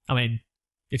 I mean,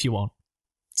 if you want.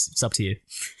 It's up to you.